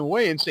to turn them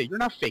away and say, "You're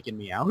not faking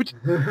me out."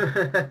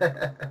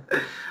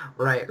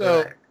 Right.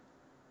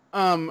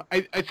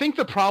 I think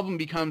the problem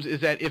becomes is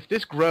that if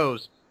this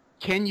grows,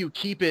 can you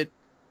keep the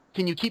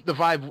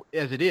vibe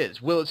as it is?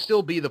 Will it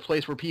still be the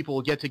place where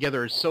people get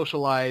together,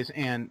 socialize,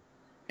 and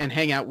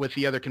hang out with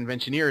the other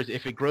conventioneers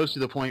if it grows to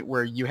the point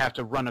where you have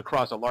to run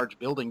across a large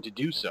building to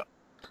do so?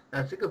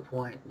 That's a good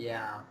point.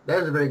 Yeah,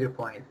 that is a very good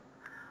point.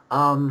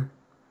 And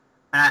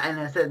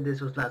I said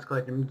this was last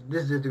question.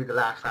 This is going to be the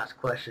last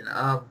question.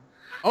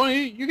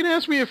 You can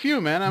ask me a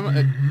few, man.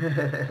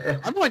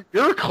 I'm like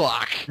your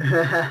clock.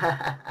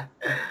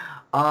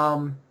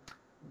 Um,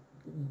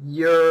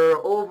 your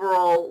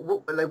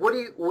overall, like, what do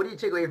you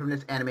take away from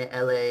this Anime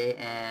LA,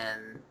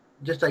 and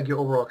just like your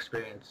overall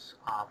experience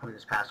from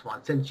this past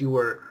one, since you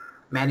were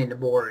manning the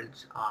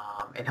boards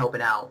and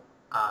helping out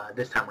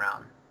this time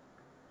around?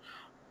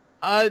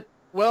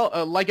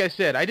 Well, like I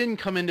said, I didn't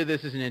come into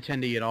this as an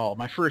attendee at all.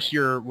 My first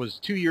year was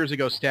 2 years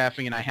ago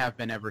staffing, and I have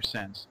been ever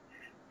since.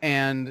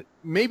 And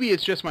maybe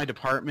it's just my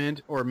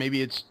department, or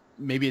maybe it's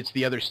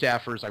the other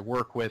staffers I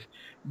work with,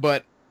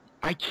 but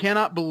I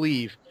cannot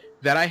believe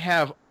that I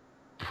have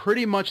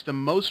pretty much the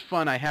most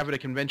fun I have at a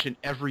convention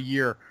every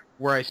year,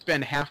 where I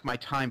spend half my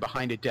time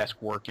behind a desk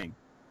working.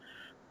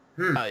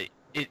 Hmm.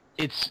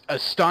 It's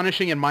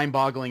astonishing and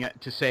mind-boggling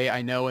to say,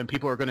 I know, and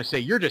people are going to say,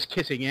 you're just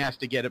kissing ass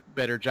to get a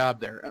better job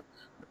there.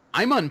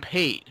 I'm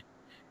unpaid.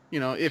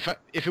 If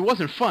it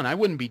wasn't fun, I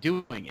wouldn't be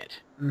doing it.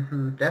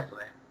 Mm-hmm,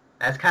 definitely.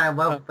 That's kind of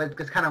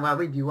why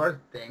we do our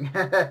thing.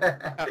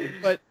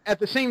 But at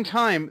the same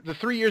time, the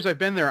 3 years I've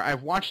been there,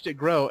 I've watched it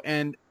grow,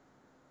 and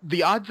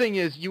the odd thing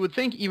is, you would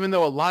think even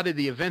though a lot of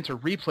the events are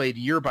replayed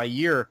year by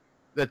year,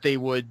 that they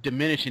would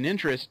diminish in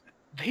interest.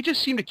 They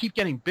just seem to keep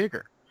getting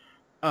bigger.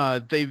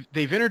 They've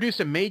introduced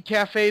a maid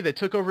cafe that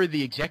took over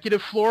the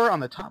executive floor on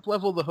the top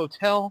level of the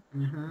hotel.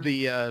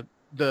 Mm-hmm.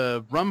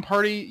 The rum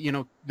party,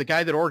 the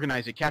guy that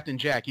organized it, Captain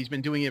Jack, he's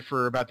been doing it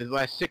for about the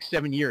last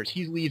 6-7 years.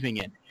 He's leaving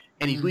it,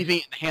 and he's leaving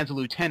it in the hands of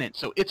lieutenants,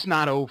 so it's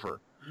not over.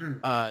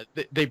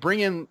 They bring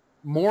in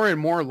more and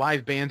more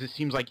live bands, it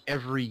seems like,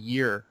 every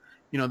year.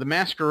 The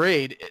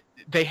Masquerade,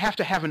 they have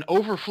to have an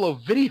overflow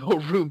video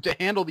room to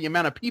handle the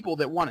amount of people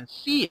that want to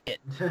see it.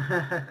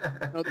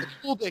 The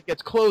full deck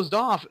gets closed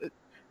off.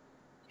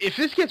 If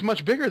this gets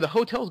much bigger, the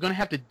hotel is going to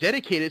have to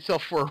dedicate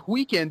itself for a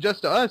weekend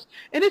just to us,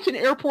 and it's an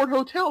airport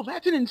hotel.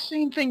 That's an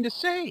insane thing to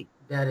say.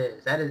 That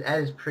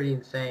is pretty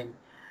insane.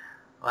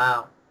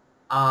 Wow.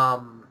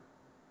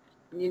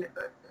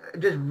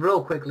 Just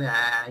real quickly,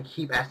 I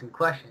keep asking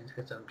questions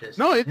because I'm just...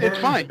 No, it's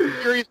fine.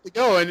 You're curious to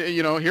go, and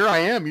here I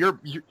am,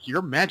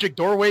 your magic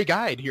doorway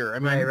guide here. I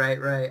mean,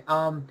 right.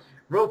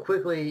 Real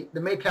quickly, the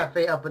maid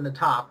cafe up in the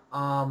top.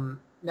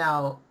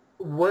 Now,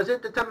 was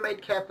it the type of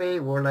maid cafe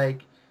where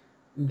like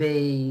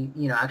they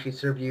actually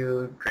serve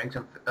you drinks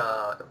and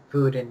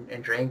food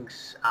and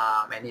drinks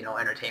and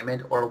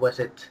entertainment, or was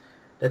it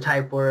the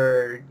type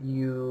where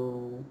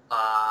you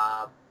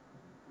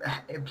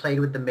played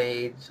with the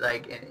maids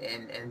like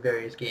in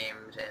various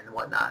games and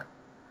whatnot?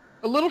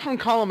 A little from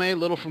column A, a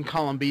little from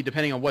column B,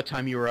 depending on what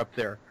time you were up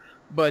there.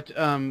 But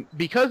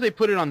because they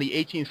put it on the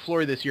 18th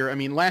floor this year, I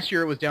mean, last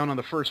year it was down on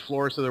the first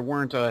floor, so there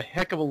weren't a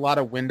heck of a lot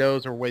of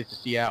windows or ways to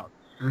see out.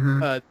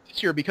 Mm-hmm.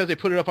 This year, because they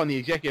put it up on the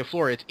executive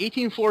floor, it's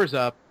 18 floors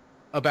up,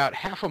 about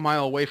half a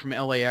mile away from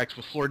LAX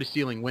with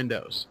floor-to-ceiling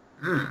windows.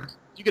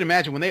 You can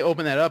imagine when they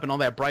open that up and all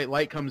that bright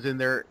light comes in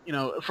there,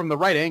 from the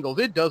right angles,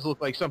 it does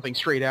look like something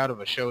straight out of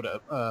a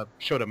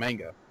Shota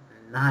manga.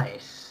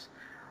 Nice.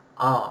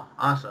 Oh,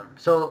 awesome.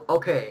 So,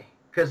 okay,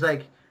 because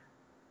like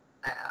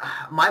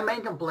my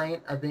main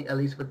complaint, I think, at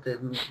least with the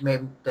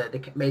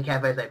maid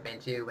cafes I've been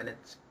to, when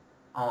it's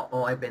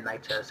only been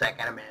like to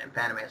SAC Anime and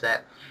Panama, is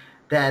that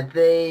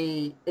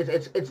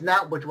it's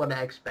not what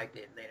I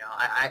expected.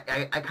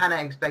 I kind of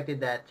expected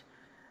that.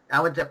 I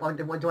went to one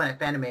at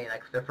Fanime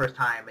like for the first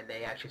time, and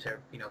they actually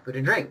served food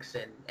and drinks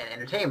and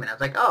entertainment. I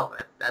was like, oh,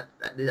 that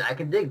I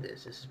can dig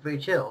this. This is pretty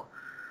chill.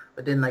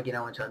 But then went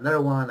to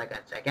another one like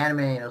at SAC Anime,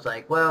 and I was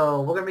like,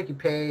 well, we're gonna make you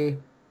pay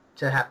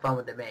to have fun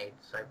with the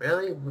maids. Like,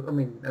 really? I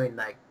mean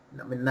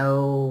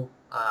no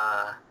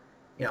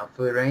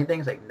food or anything.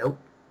 It's like, nope.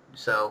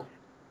 So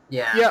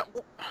yeah. Yeah.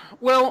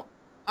 Well,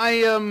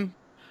 I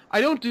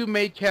don't do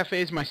maid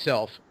cafes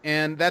myself,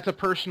 and that's a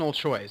personal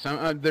choice.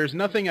 There's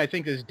nothing I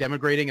think is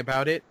denigrating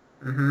about it,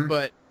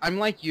 but I'm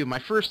like you. My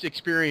first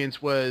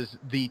experience was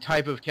the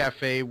type of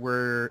cafe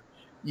where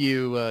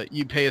you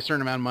pay a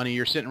certain amount of money,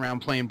 you're sitting around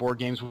playing board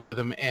games with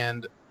them,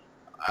 and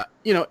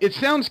it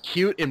sounds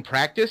cute in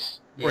practice,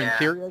 or in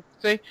theory, I could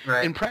say.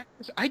 Right. In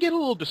practice, I get a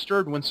little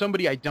disturbed when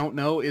somebody I don't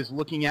know is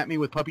looking at me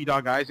with puppy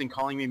dog eyes and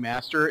calling me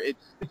master.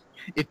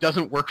 It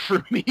doesn't work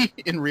for me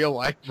in real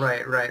life.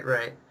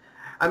 Right.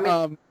 I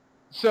mean...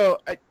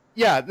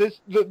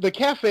 the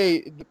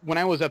cafe, when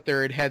I was up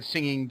there, it had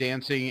singing,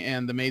 dancing,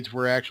 and the maids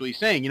were actually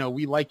saying,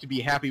 we like to be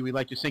happy, we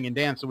like to sing and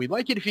dance, so we'd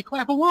like it if you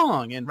clap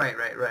along. And Right.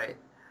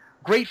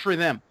 Great for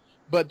them.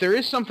 But there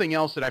is something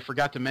else that I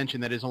forgot to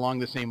mention that is along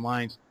the same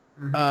lines.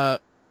 The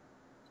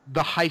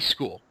high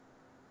school.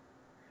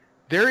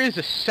 There is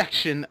a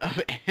section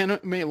of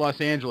Anime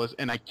Los Angeles,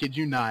 and I kid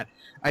you not,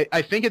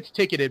 I think it's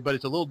ticketed, but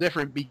it's a little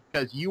different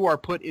because you are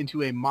put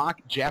into a mock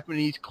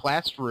Japanese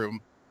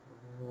classroom.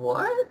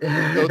 What?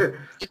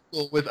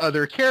 With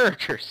other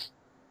characters.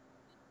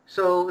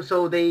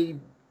 So they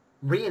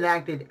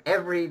reenacted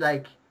every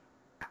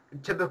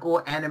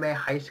typical anime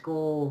high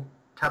school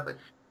type of...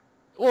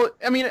 Well,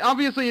 I mean,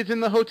 obviously it's in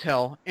the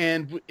hotel,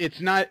 and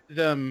it's not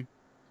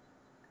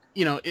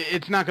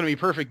it's not going to be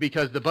perfect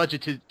because the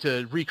budget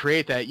to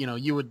recreate that,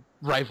 you would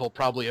rival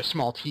probably a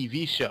small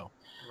TV show.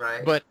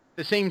 Right. But at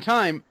the same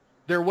time,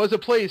 there was a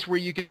place where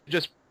you could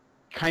just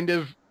kind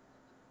of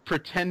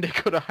pretend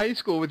to go to high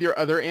school with your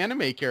other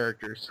anime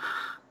characters.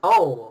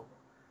 Oh,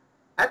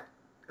 that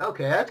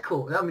okay. That's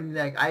cool. I mean,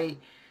 like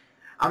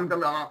I'm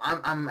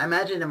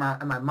imagining in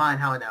my mind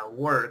how that would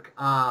work.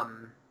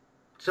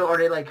 So are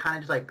they like kind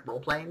of just like role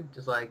playing,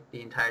 just like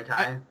the entire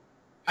time?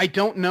 I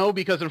don't know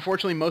because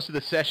unfortunately most of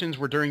the sessions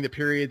were during the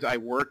periods I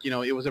work. You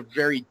know, it was a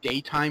very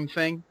daytime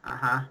thing.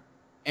 Uh-huh.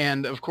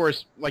 And of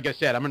course, like I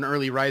said, I'm an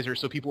early riser,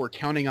 so people were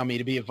counting on me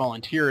to be a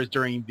volunteer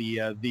during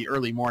the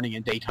early morning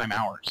and daytime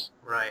hours.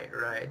 Right,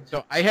 right.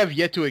 So I have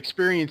yet to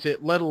experience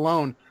it, let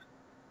alone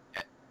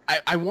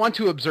I want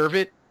to observe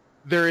it.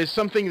 There is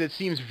something that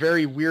seems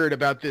very weird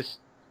about this.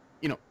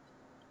 You know,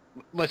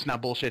 let's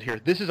not bullshit here.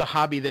 This is a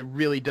hobby that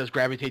really does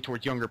gravitate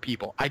towards younger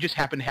people. I just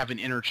happen to have an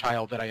inner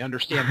child that I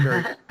understand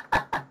very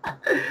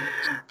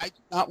I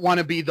do not want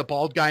to be the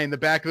bald guy in the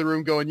back of the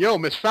room going, yo,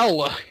 Miss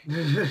Fowler.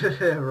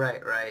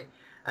 Right, right.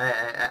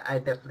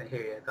 I definitely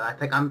hear you. I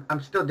think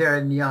I'm still there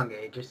in the young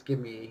age. Just give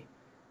me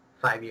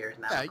 5 years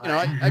now. Yeah, you know,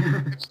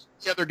 I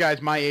see other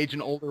guys my age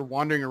and older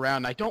wandering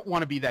around. I don't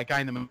want to be that guy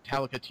in the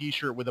Metallica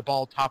T-shirt with a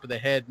bald top of the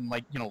head and,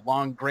 like, you know,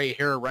 long gray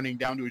hair running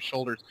down to his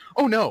shoulders.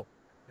 Oh, no.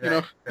 You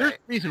know, there's a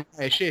reason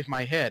why I shave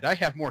my head. I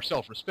have more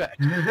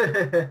self-respect.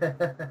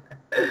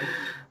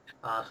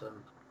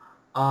 Awesome.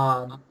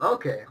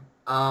 Okay.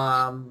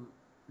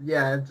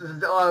 Yeah,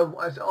 it's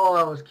all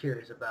I was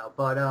curious about.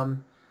 But,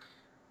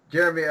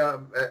 Jeremy,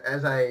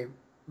 as I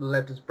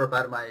let this burp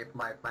out of my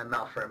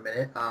mouth for a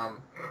minute,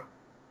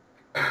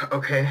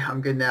 okay, I'm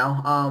good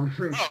now. Oh,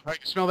 I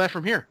can smell that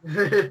from here.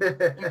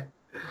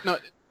 No,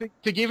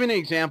 to give an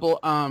example,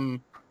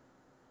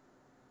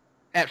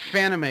 at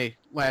Fanime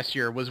last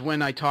year was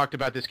when I talked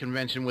about this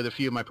convention with a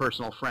few of my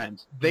personal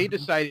friends. They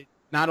decided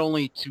not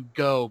only to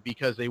go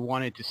because they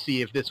wanted to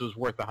see if this was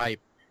worth the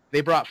hype,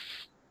 they brought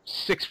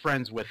 6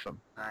 friends with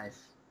them. Nice.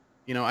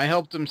 You know, I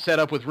helped them set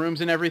up with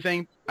rooms and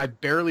everything. I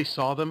barely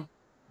saw them.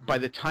 By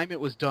the time it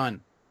was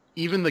done,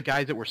 even the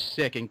guys that were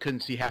sick and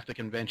couldn't see half the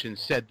convention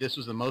said this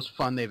was the most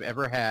fun they've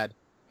ever had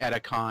at a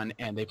con,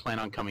 and they plan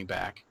on coming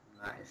back.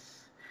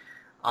 Nice.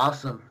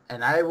 Awesome.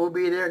 And I will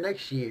be there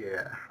next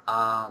year.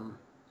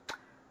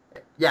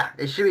 Yeah,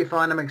 it should be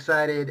fun. I'm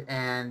excited,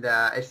 and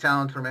it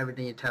sounds from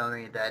everything you're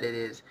telling me that it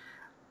is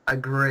a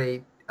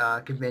great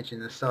convention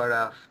to start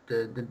off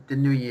the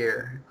new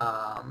year.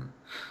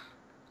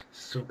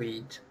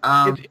 Sweet.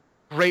 It's a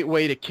great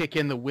way to kick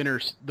in the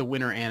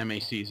winter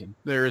anime season.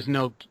 There is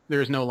no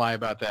lie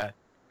about that.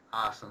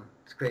 Awesome.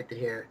 It's great to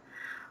hear.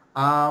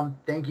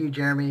 Thank you,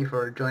 Jeremy,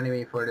 for joining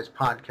me for this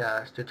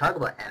podcast to talk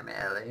about Anime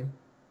LA.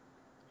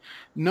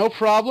 No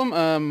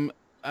problem.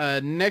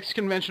 Next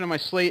convention on my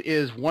slate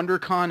is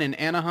WonderCon in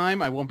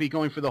Anaheim. I won't be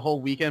going for the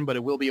whole weekend, but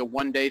it will be a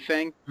one-day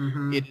thing.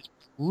 Mm-hmm. It is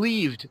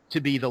believed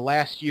to be the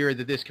last year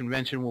that this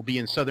convention will be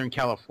in Southern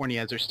California,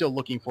 as they're still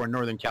looking for a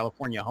Northern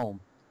California home.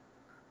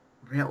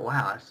 Yeah,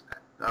 wow,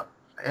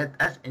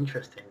 that's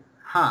interesting.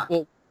 Huh.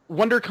 Well,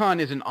 WonderCon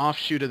is an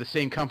offshoot of the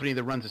same company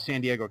that runs the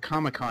San Diego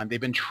Comic-Con. They've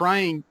been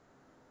trying...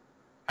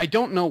 I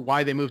don't know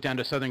why they moved down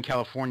to Southern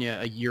California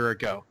a year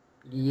ago.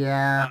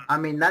 Yeah, I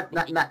mean, not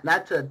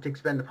to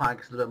expand the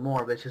podcast a little bit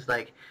more, but it's just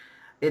like,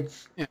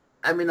 it's, yeah.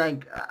 I mean,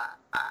 like...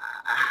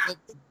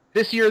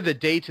 This year, the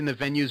dates and the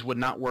venues would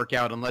not work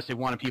out unless they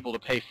wanted people to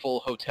pay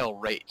full hotel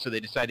rate, so they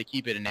decided to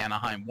keep it in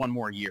Anaheim one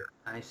more year.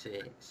 I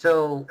see.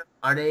 So,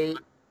 are they...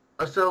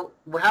 So,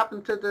 what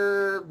happened to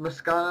the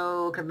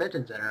Moscato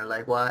Convention Center?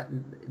 Like, what?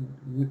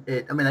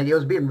 I mean, like, it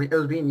was being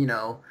you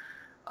know,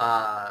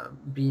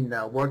 being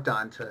worked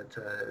on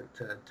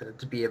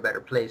to be a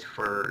better place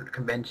for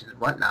conventions and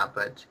whatnot,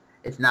 but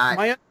it's not.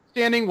 My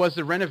understanding was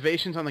the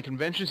renovations on the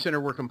convention center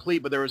were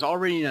complete, but there was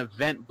already an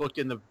event booked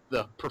in the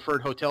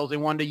preferred hotels they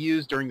wanted to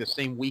use during the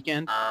same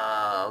weekend.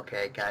 Oh,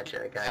 okay,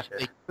 gotcha.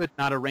 They could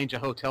not arrange a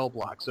hotel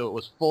block, so it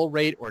was full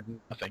rate or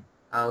nothing.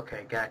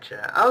 Okay,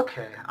 gotcha.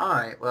 Okay, all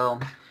right.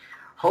 Well,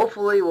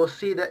 hopefully we'll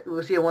see a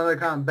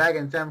WonderCon back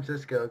in San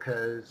Francisco,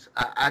 because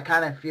I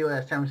kind of feel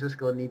that San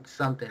Francisco needs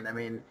something. I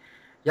mean,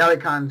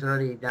 YaliCon's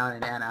already down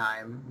in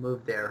Anaheim,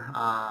 moved there,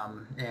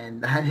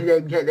 and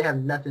they have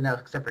nothing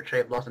else except for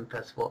Trade Blossom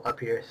Festival up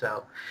here.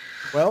 So,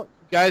 well,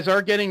 you guys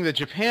are getting the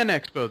Japan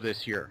Expo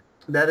this year.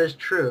 That is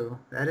true.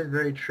 That is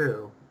very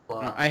true.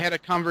 Well, I had a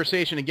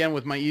conversation again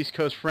with my East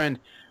Coast friend.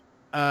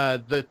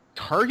 The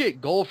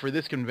target goal for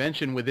this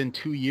convention within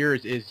 2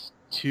 years is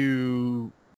to